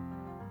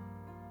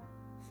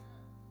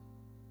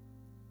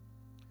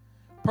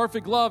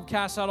 Perfect love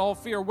casts out all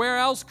fear. Where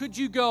else could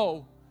you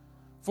go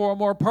for a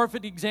more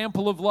perfect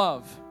example of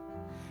love?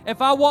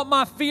 If I want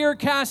my fear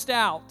cast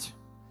out,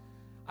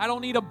 I don't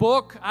need a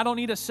book. I don't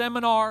need a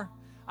seminar.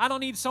 I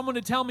don't need someone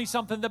to tell me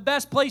something. The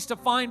best place to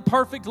find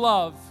perfect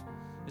love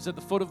is at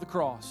the foot of the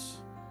cross.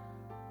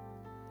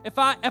 If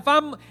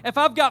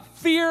I've got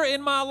fear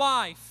in my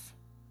life,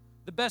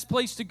 the best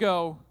place to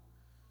go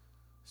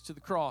is to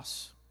the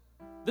cross.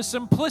 The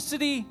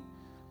simplicity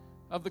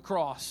of the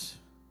cross.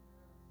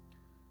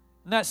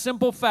 And that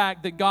simple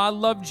fact that God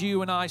loved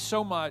you and I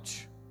so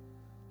much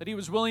that He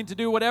was willing to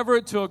do whatever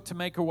it took to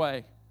make a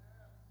way.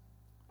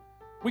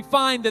 We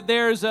find that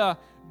there's a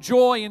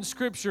joy in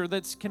Scripture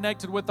that's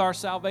connected with our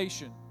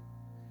salvation.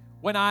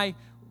 When I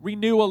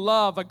renew a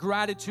love, a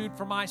gratitude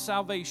for my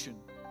salvation.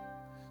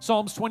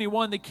 Psalms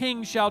 21, the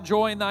king shall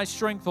joy in thy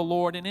strength, O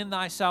Lord, and in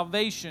thy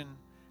salvation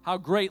how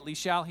greatly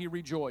shall he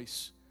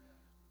rejoice.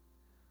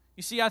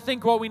 You see, I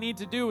think what we need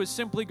to do is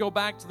simply go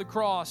back to the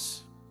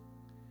cross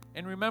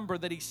and remember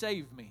that He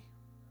saved me.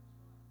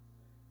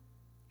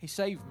 He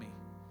saved me.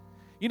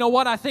 You know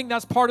what? I think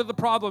that's part of the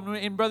problem.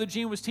 And Brother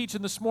Gene was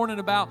teaching this morning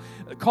about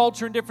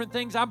culture and different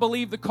things. I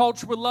believe the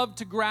culture would love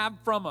to grab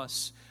from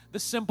us the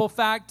simple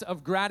fact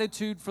of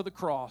gratitude for the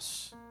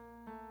cross.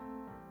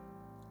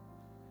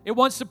 It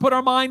wants to put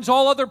our minds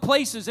all other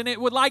places, and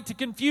it would like to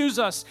confuse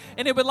us,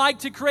 and it would like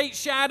to create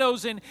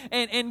shadows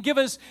and give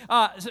us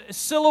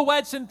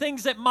silhouettes and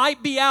things that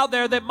might be out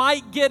there that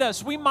might get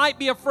us. We might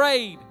be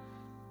afraid.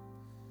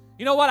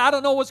 You know what? I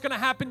don't know what's going to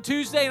happen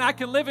Tuesday, and I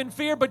can live in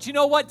fear, but you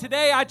know what?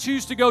 Today I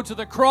choose to go to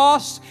the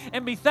cross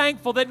and be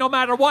thankful that no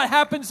matter what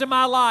happens in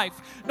my life,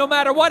 no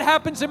matter what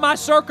happens in my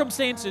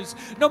circumstances,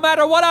 no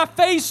matter what I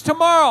face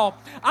tomorrow,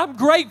 I'm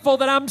grateful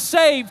that I'm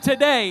saved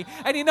today.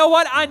 And you know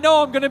what? I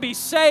know I'm going to be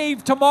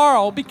saved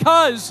tomorrow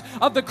because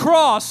of the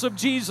cross of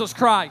Jesus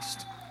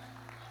Christ.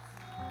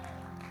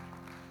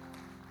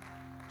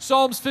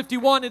 Psalms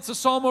 51, it's a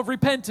psalm of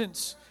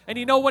repentance. And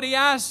you know what he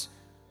asks?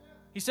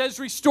 He says,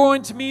 restore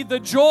unto me the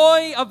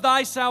joy of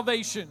thy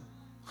salvation.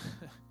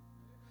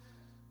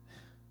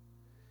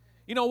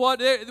 You know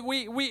what?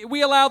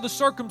 We allow the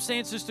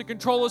circumstances to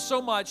control us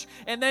so much,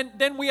 and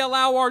then we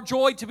allow our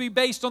joy to be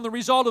based on the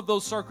result of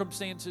those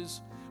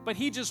circumstances. But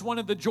He just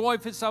wanted the joy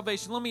of His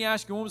salvation. Let me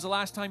ask you, when was the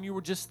last time you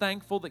were just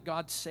thankful that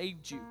God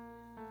saved you?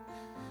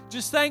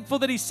 Just thankful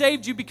that He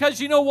saved you, because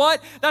you know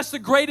what? That's the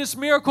greatest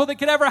miracle that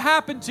could ever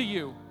happen to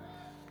you.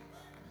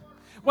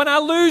 When I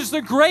lose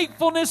the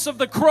gratefulness of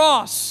the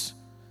cross.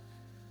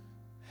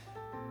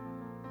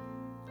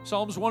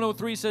 Psalms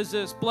 103 says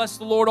this, bless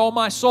the Lord, all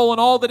my soul, and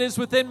all that is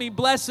within me.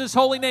 Bless His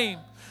holy name.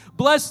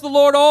 Bless the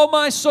Lord, all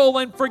my soul,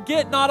 and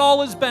forget not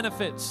all His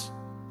benefits.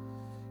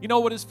 You know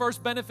what His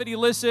first benefit He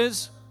lists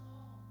is?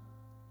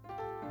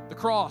 The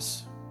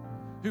cross.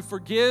 Who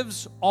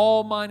forgives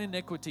all mine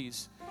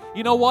iniquities.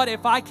 You know what?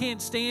 If I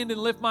can't stand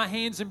and lift my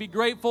hands and be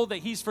grateful that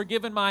He's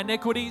forgiven my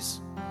iniquities,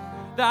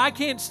 that I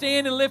can't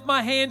stand and lift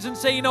my hands and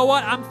say, you know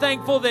what, I'm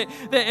thankful that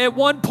at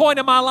one point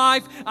in my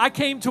life, I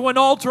came to an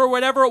altar or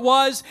whatever it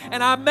was,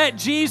 and I met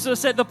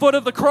Jesus at the foot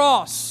of the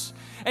cross,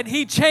 and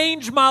He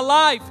changed my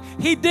life.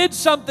 He did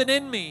something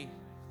in me.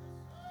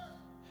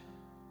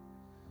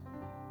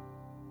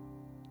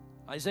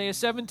 Isaiah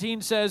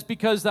 17 says,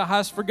 because thou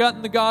hast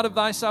forgotten the God of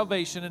thy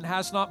salvation and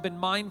hast not been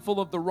mindful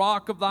of the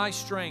rock of thy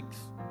strength.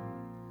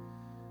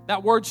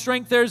 That word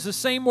strength there is the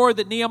same word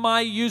that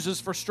Nehemiah uses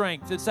for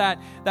strength. It's that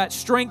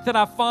strength that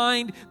I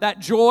find, that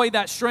joy,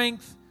 that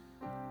strength.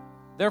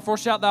 Therefore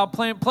shalt thou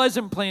plant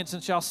pleasant plants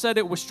and shalt set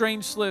it with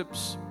strange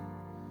slips.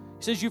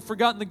 He says you've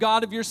forgotten the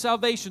God of your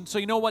salvation. So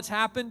you know what's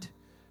happened?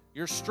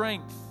 Your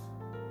strength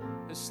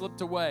has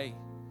slipped away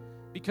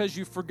because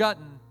you've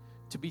forgotten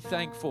to be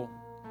thankful.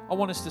 I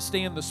want us to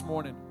stand this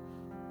morning.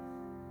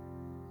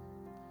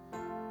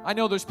 I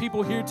know there's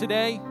people here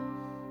today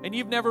and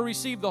you've never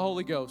received the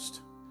Holy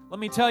Ghost. Let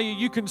me tell you,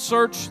 you can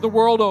search the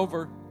world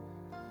over.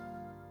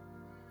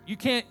 You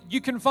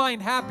can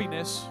find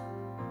happiness.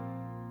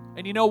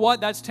 And you know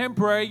what? That's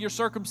temporary. Your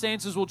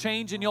circumstances will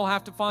change and you'll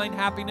have to find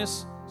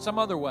happiness some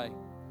other way.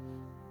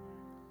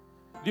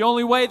 The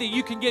only way that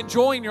you can get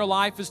joy in your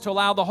life is to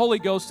allow the Holy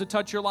Ghost to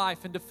touch your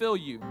life and to fill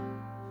you.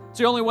 It's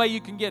the only way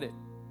you can get it.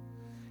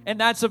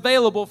 And that's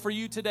available for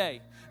you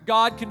today.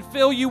 God can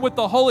fill you with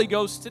the Holy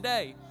Ghost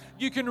today.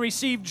 You can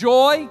receive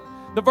joy.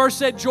 The verse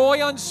said joy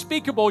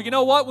unspeakable. You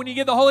know what? When you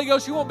get the Holy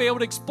Ghost, you won't be able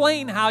to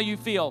explain how you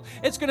feel.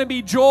 It's going to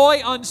be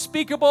joy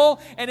unspeakable,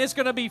 and it's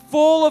going to be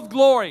full of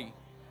glory.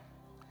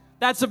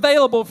 That's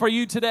available for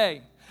you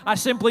today. I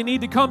simply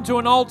need to come to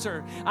an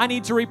altar. I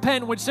need to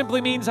repent, which simply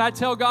means I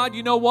tell God,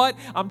 you know what?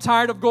 I'm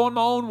tired of going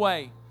my own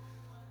way.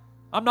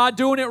 I'm not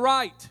doing it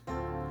right.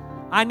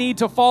 I need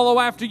to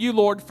follow after you,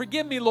 Lord.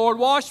 Forgive me, Lord.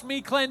 Wash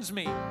me, cleanse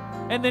me.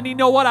 And then you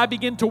know what? I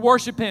begin to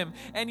worship Him.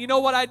 And you know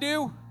what I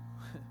do?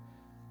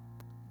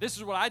 This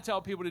is what I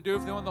tell people to do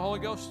if they want the Holy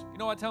Ghost. You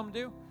know what I tell them to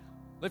do?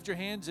 Lift your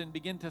hands and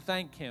begin to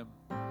thank Him.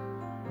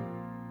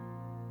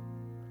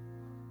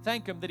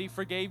 Thank Him that He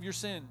forgave your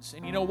sins.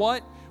 And you know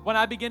what? When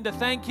I begin to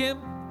thank Him,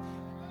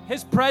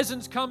 His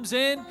presence comes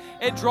in.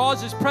 It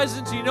draws His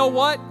presence. And you know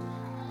what?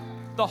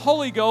 The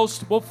Holy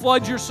Ghost will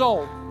flood your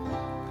soul.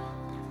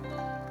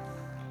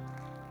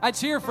 That's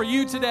here for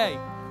you today.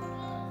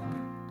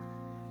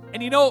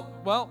 And you know,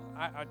 well,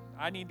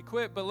 I need to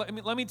quit, but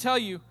let me tell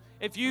you,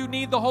 if you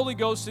need the Holy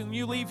Ghost and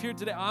you leave here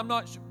today, I'm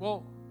not sure,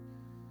 well,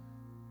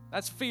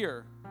 that's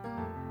fear.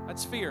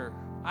 That's fear.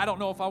 I don't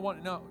know if I want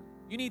to know.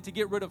 You need to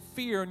get rid of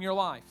fear in your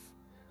life.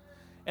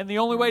 And the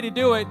only way to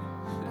do it,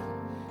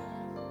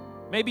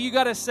 maybe you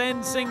got to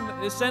send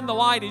the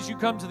light as you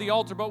come to the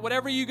altar, but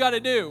whatever you got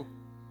to do,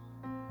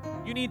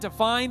 you need to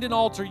find an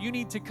altar. You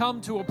need to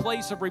come to a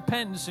place of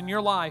repentance in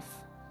your life.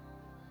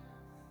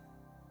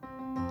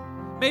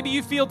 Maybe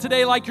you feel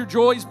today like your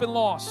joy's been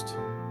lost.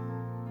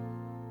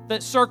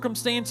 That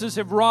circumstances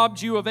have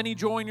robbed you of any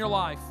joy in your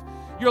life.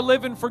 You're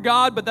living for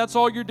God, but that's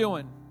all you're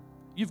doing.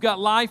 You've got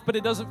life, but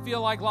it doesn't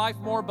feel like life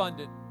more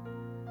abundant.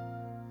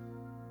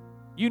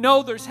 You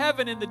know there's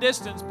heaven in the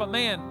distance, but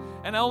man,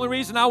 and the only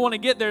reason I want to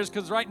get there is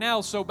because right now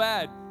it's so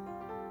bad.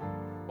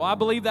 Well, I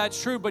believe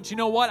that's true, but you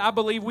know what? I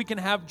believe we can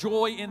have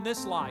joy in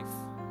this life.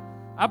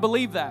 I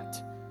believe that.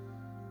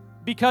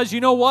 Because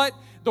you know what?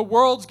 The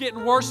world's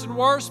getting worse and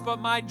worse, but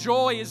my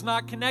joy is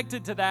not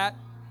connected to that.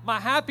 My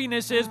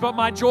happiness is, but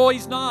my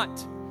joy's not.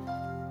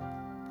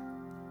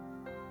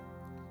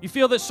 You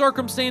feel that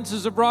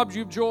circumstances have robbed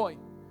you of joy.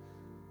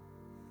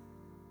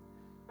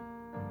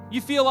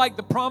 You feel like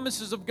the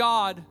promises of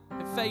God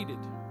have faded.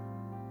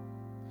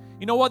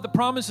 You know what? The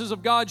promises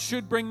of God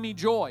should bring me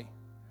joy.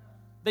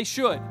 They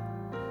should.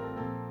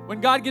 When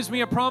God gives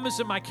me a promise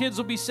that my kids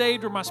will be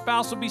saved or my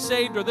spouse will be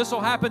saved or this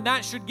will happen,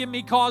 that should give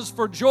me cause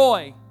for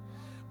joy.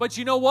 But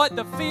you know what?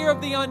 The fear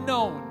of the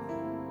unknown,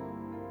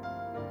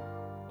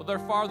 well, they're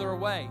farther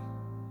away.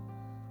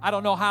 I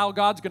don't know how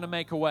God's going to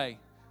make a way.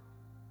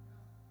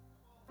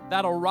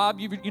 That'll rob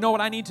you. You know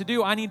what I need to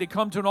do? I need to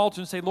come to an altar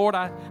and say, Lord,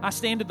 I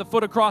stand at the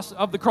foot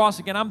of the cross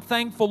again. I'm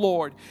thankful,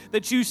 Lord,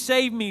 that you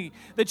saved me,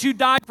 that you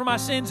died for my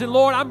sins. And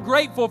Lord, I'm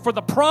grateful for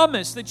the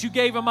promise that you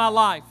gave in my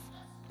life.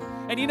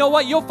 And you know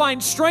what? You'll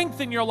find strength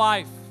in your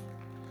life.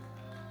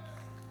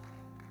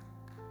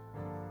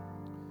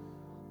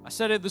 I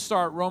said at the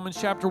start, Romans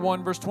chapter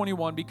 1, verse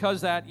 21,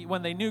 because that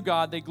when they knew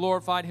God, they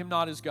glorified Him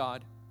not as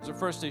God. It was the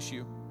first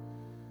issue.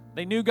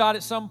 They knew God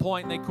at some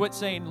point, and they quit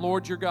saying,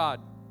 Lord, you're God.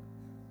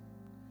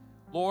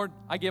 Lord,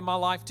 I give my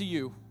life to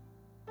you.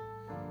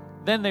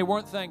 Then they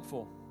weren't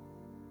thankful.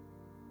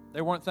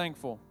 They weren't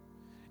thankful.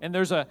 And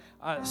there's a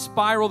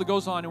spiral that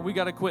goes on, and we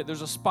got to quit.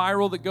 There's a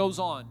spiral that goes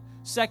on.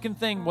 Second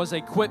thing was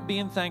they quit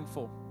being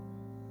thankful.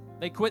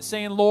 They quit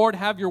saying, Lord,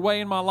 have your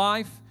way in my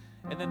life,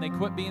 and then they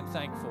quit being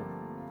thankful.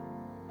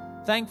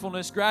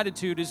 Thankfulness,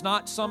 gratitude is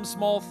not some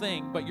small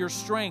thing, but your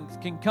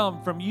strength can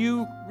come from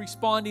you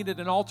responding at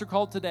an altar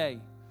call today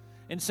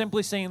and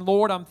simply saying,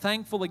 Lord, I'm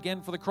thankful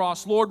again for the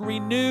cross. Lord,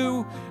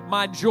 renew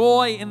my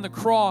joy in the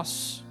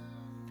cross.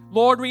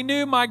 Lord,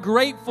 renew my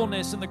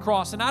gratefulness in the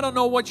cross. And I don't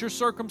know what your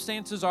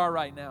circumstances are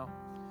right now.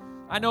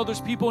 I know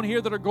there's people in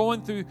here that are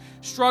going through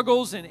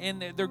struggles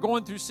and they're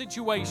going through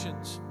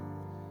situations.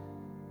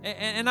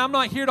 And I'm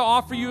not here to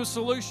offer you a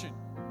solution.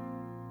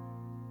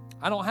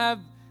 I don't have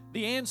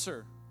the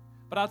answer.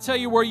 But I'll tell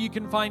you where you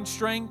can find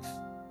strength.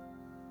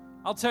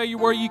 I'll tell you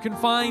where you can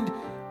find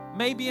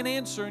maybe an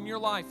answer in your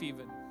life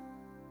even,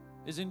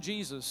 is in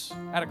Jesus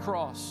at a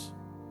cross.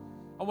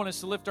 I want us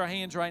to lift our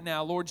hands right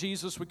now. Lord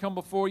Jesus, we come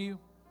before you.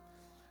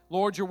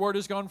 Lord, your word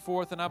has gone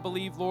forth, and I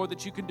believe, Lord,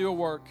 that you can do a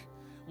work.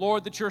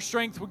 Lord, that your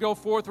strength would go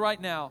forth right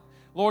now.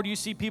 Lord, you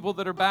see people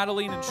that are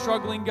battling and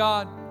struggling,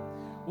 God,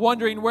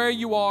 wondering where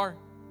you are,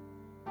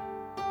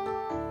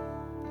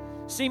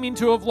 seeming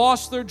to have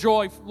lost their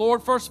joy.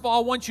 Lord, first of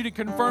all, I want you to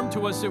confirm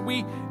to us that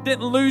we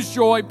didn't lose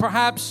joy.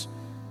 Perhaps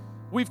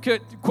we've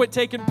quit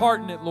taking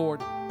part in it,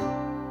 Lord.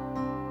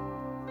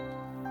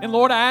 And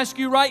Lord, I ask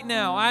you right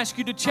now, I ask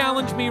you to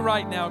challenge me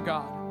right now,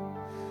 God.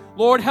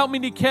 Lord, help me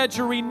to catch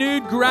a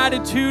renewed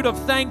gratitude of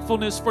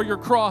thankfulness for your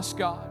cross,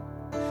 God.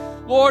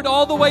 Lord,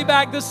 all the way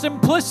back, the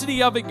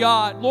simplicity of it,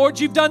 God. Lord,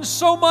 you've done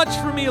so much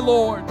for me,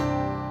 Lord.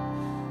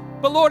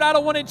 But Lord, I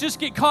don't want to just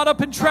get caught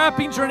up in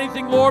trappings or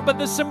anything, Lord, but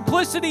the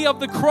simplicity of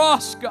the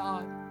cross,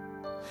 God.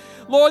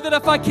 Lord, that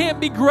if I can't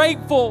be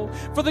grateful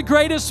for the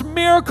greatest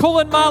miracle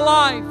in my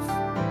life,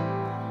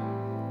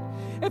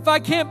 if I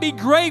can't be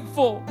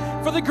grateful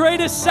for the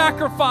greatest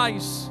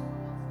sacrifice,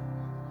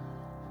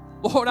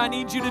 Lord, I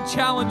need you to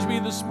challenge me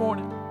this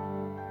morning.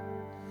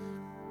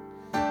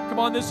 Come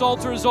on, this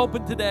altar is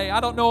open today. I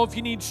don't know if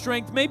you need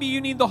strength. Maybe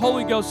you need the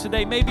Holy Ghost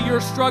today. Maybe you're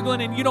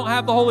struggling and you don't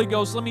have the Holy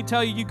Ghost. Let me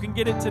tell you, you can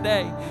get it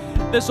today.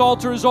 This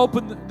altar is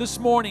open this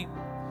morning.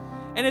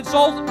 And it's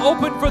all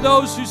open for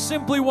those who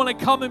simply want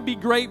to come and be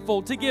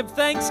grateful, to give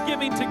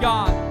thanksgiving to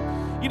God.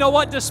 You know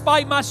what?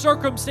 Despite my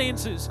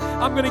circumstances,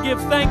 I'm going to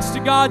give thanks to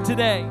God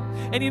today.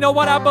 And you know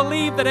what? I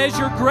believe that as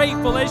you're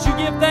grateful, as you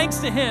give thanks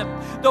to Him,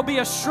 there'll be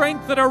a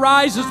strength that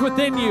arises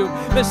within you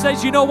that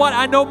says, you know what?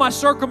 I know my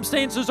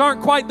circumstances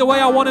aren't quite the way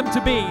I want them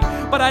to be,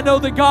 but I know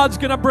that God's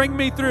going to bring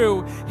me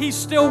through. He's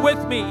still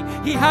with me.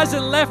 He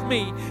hasn't left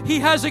me. He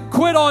hasn't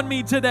quit on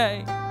me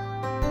today.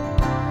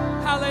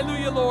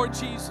 Hallelujah, Lord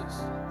Jesus.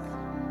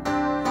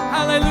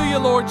 Hallelujah,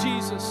 Lord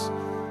Jesus.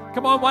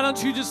 Come on, why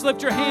don't you just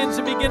lift your hands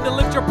and begin to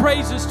lift your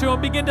praises to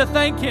Him. Begin to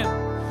thank Him.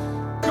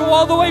 Go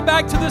all the way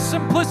back to the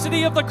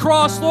simplicity of the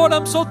cross. Lord,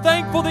 I'm so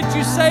thankful that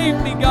you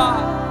saved me,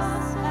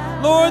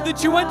 God. Lord,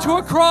 that you went to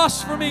a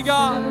cross for me,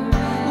 God.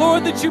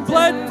 Lord, that you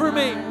bled for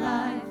me.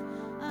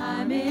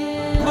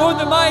 Lord,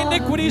 that my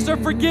iniquities are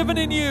forgiven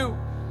in you.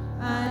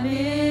 I'm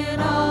in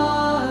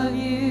awe.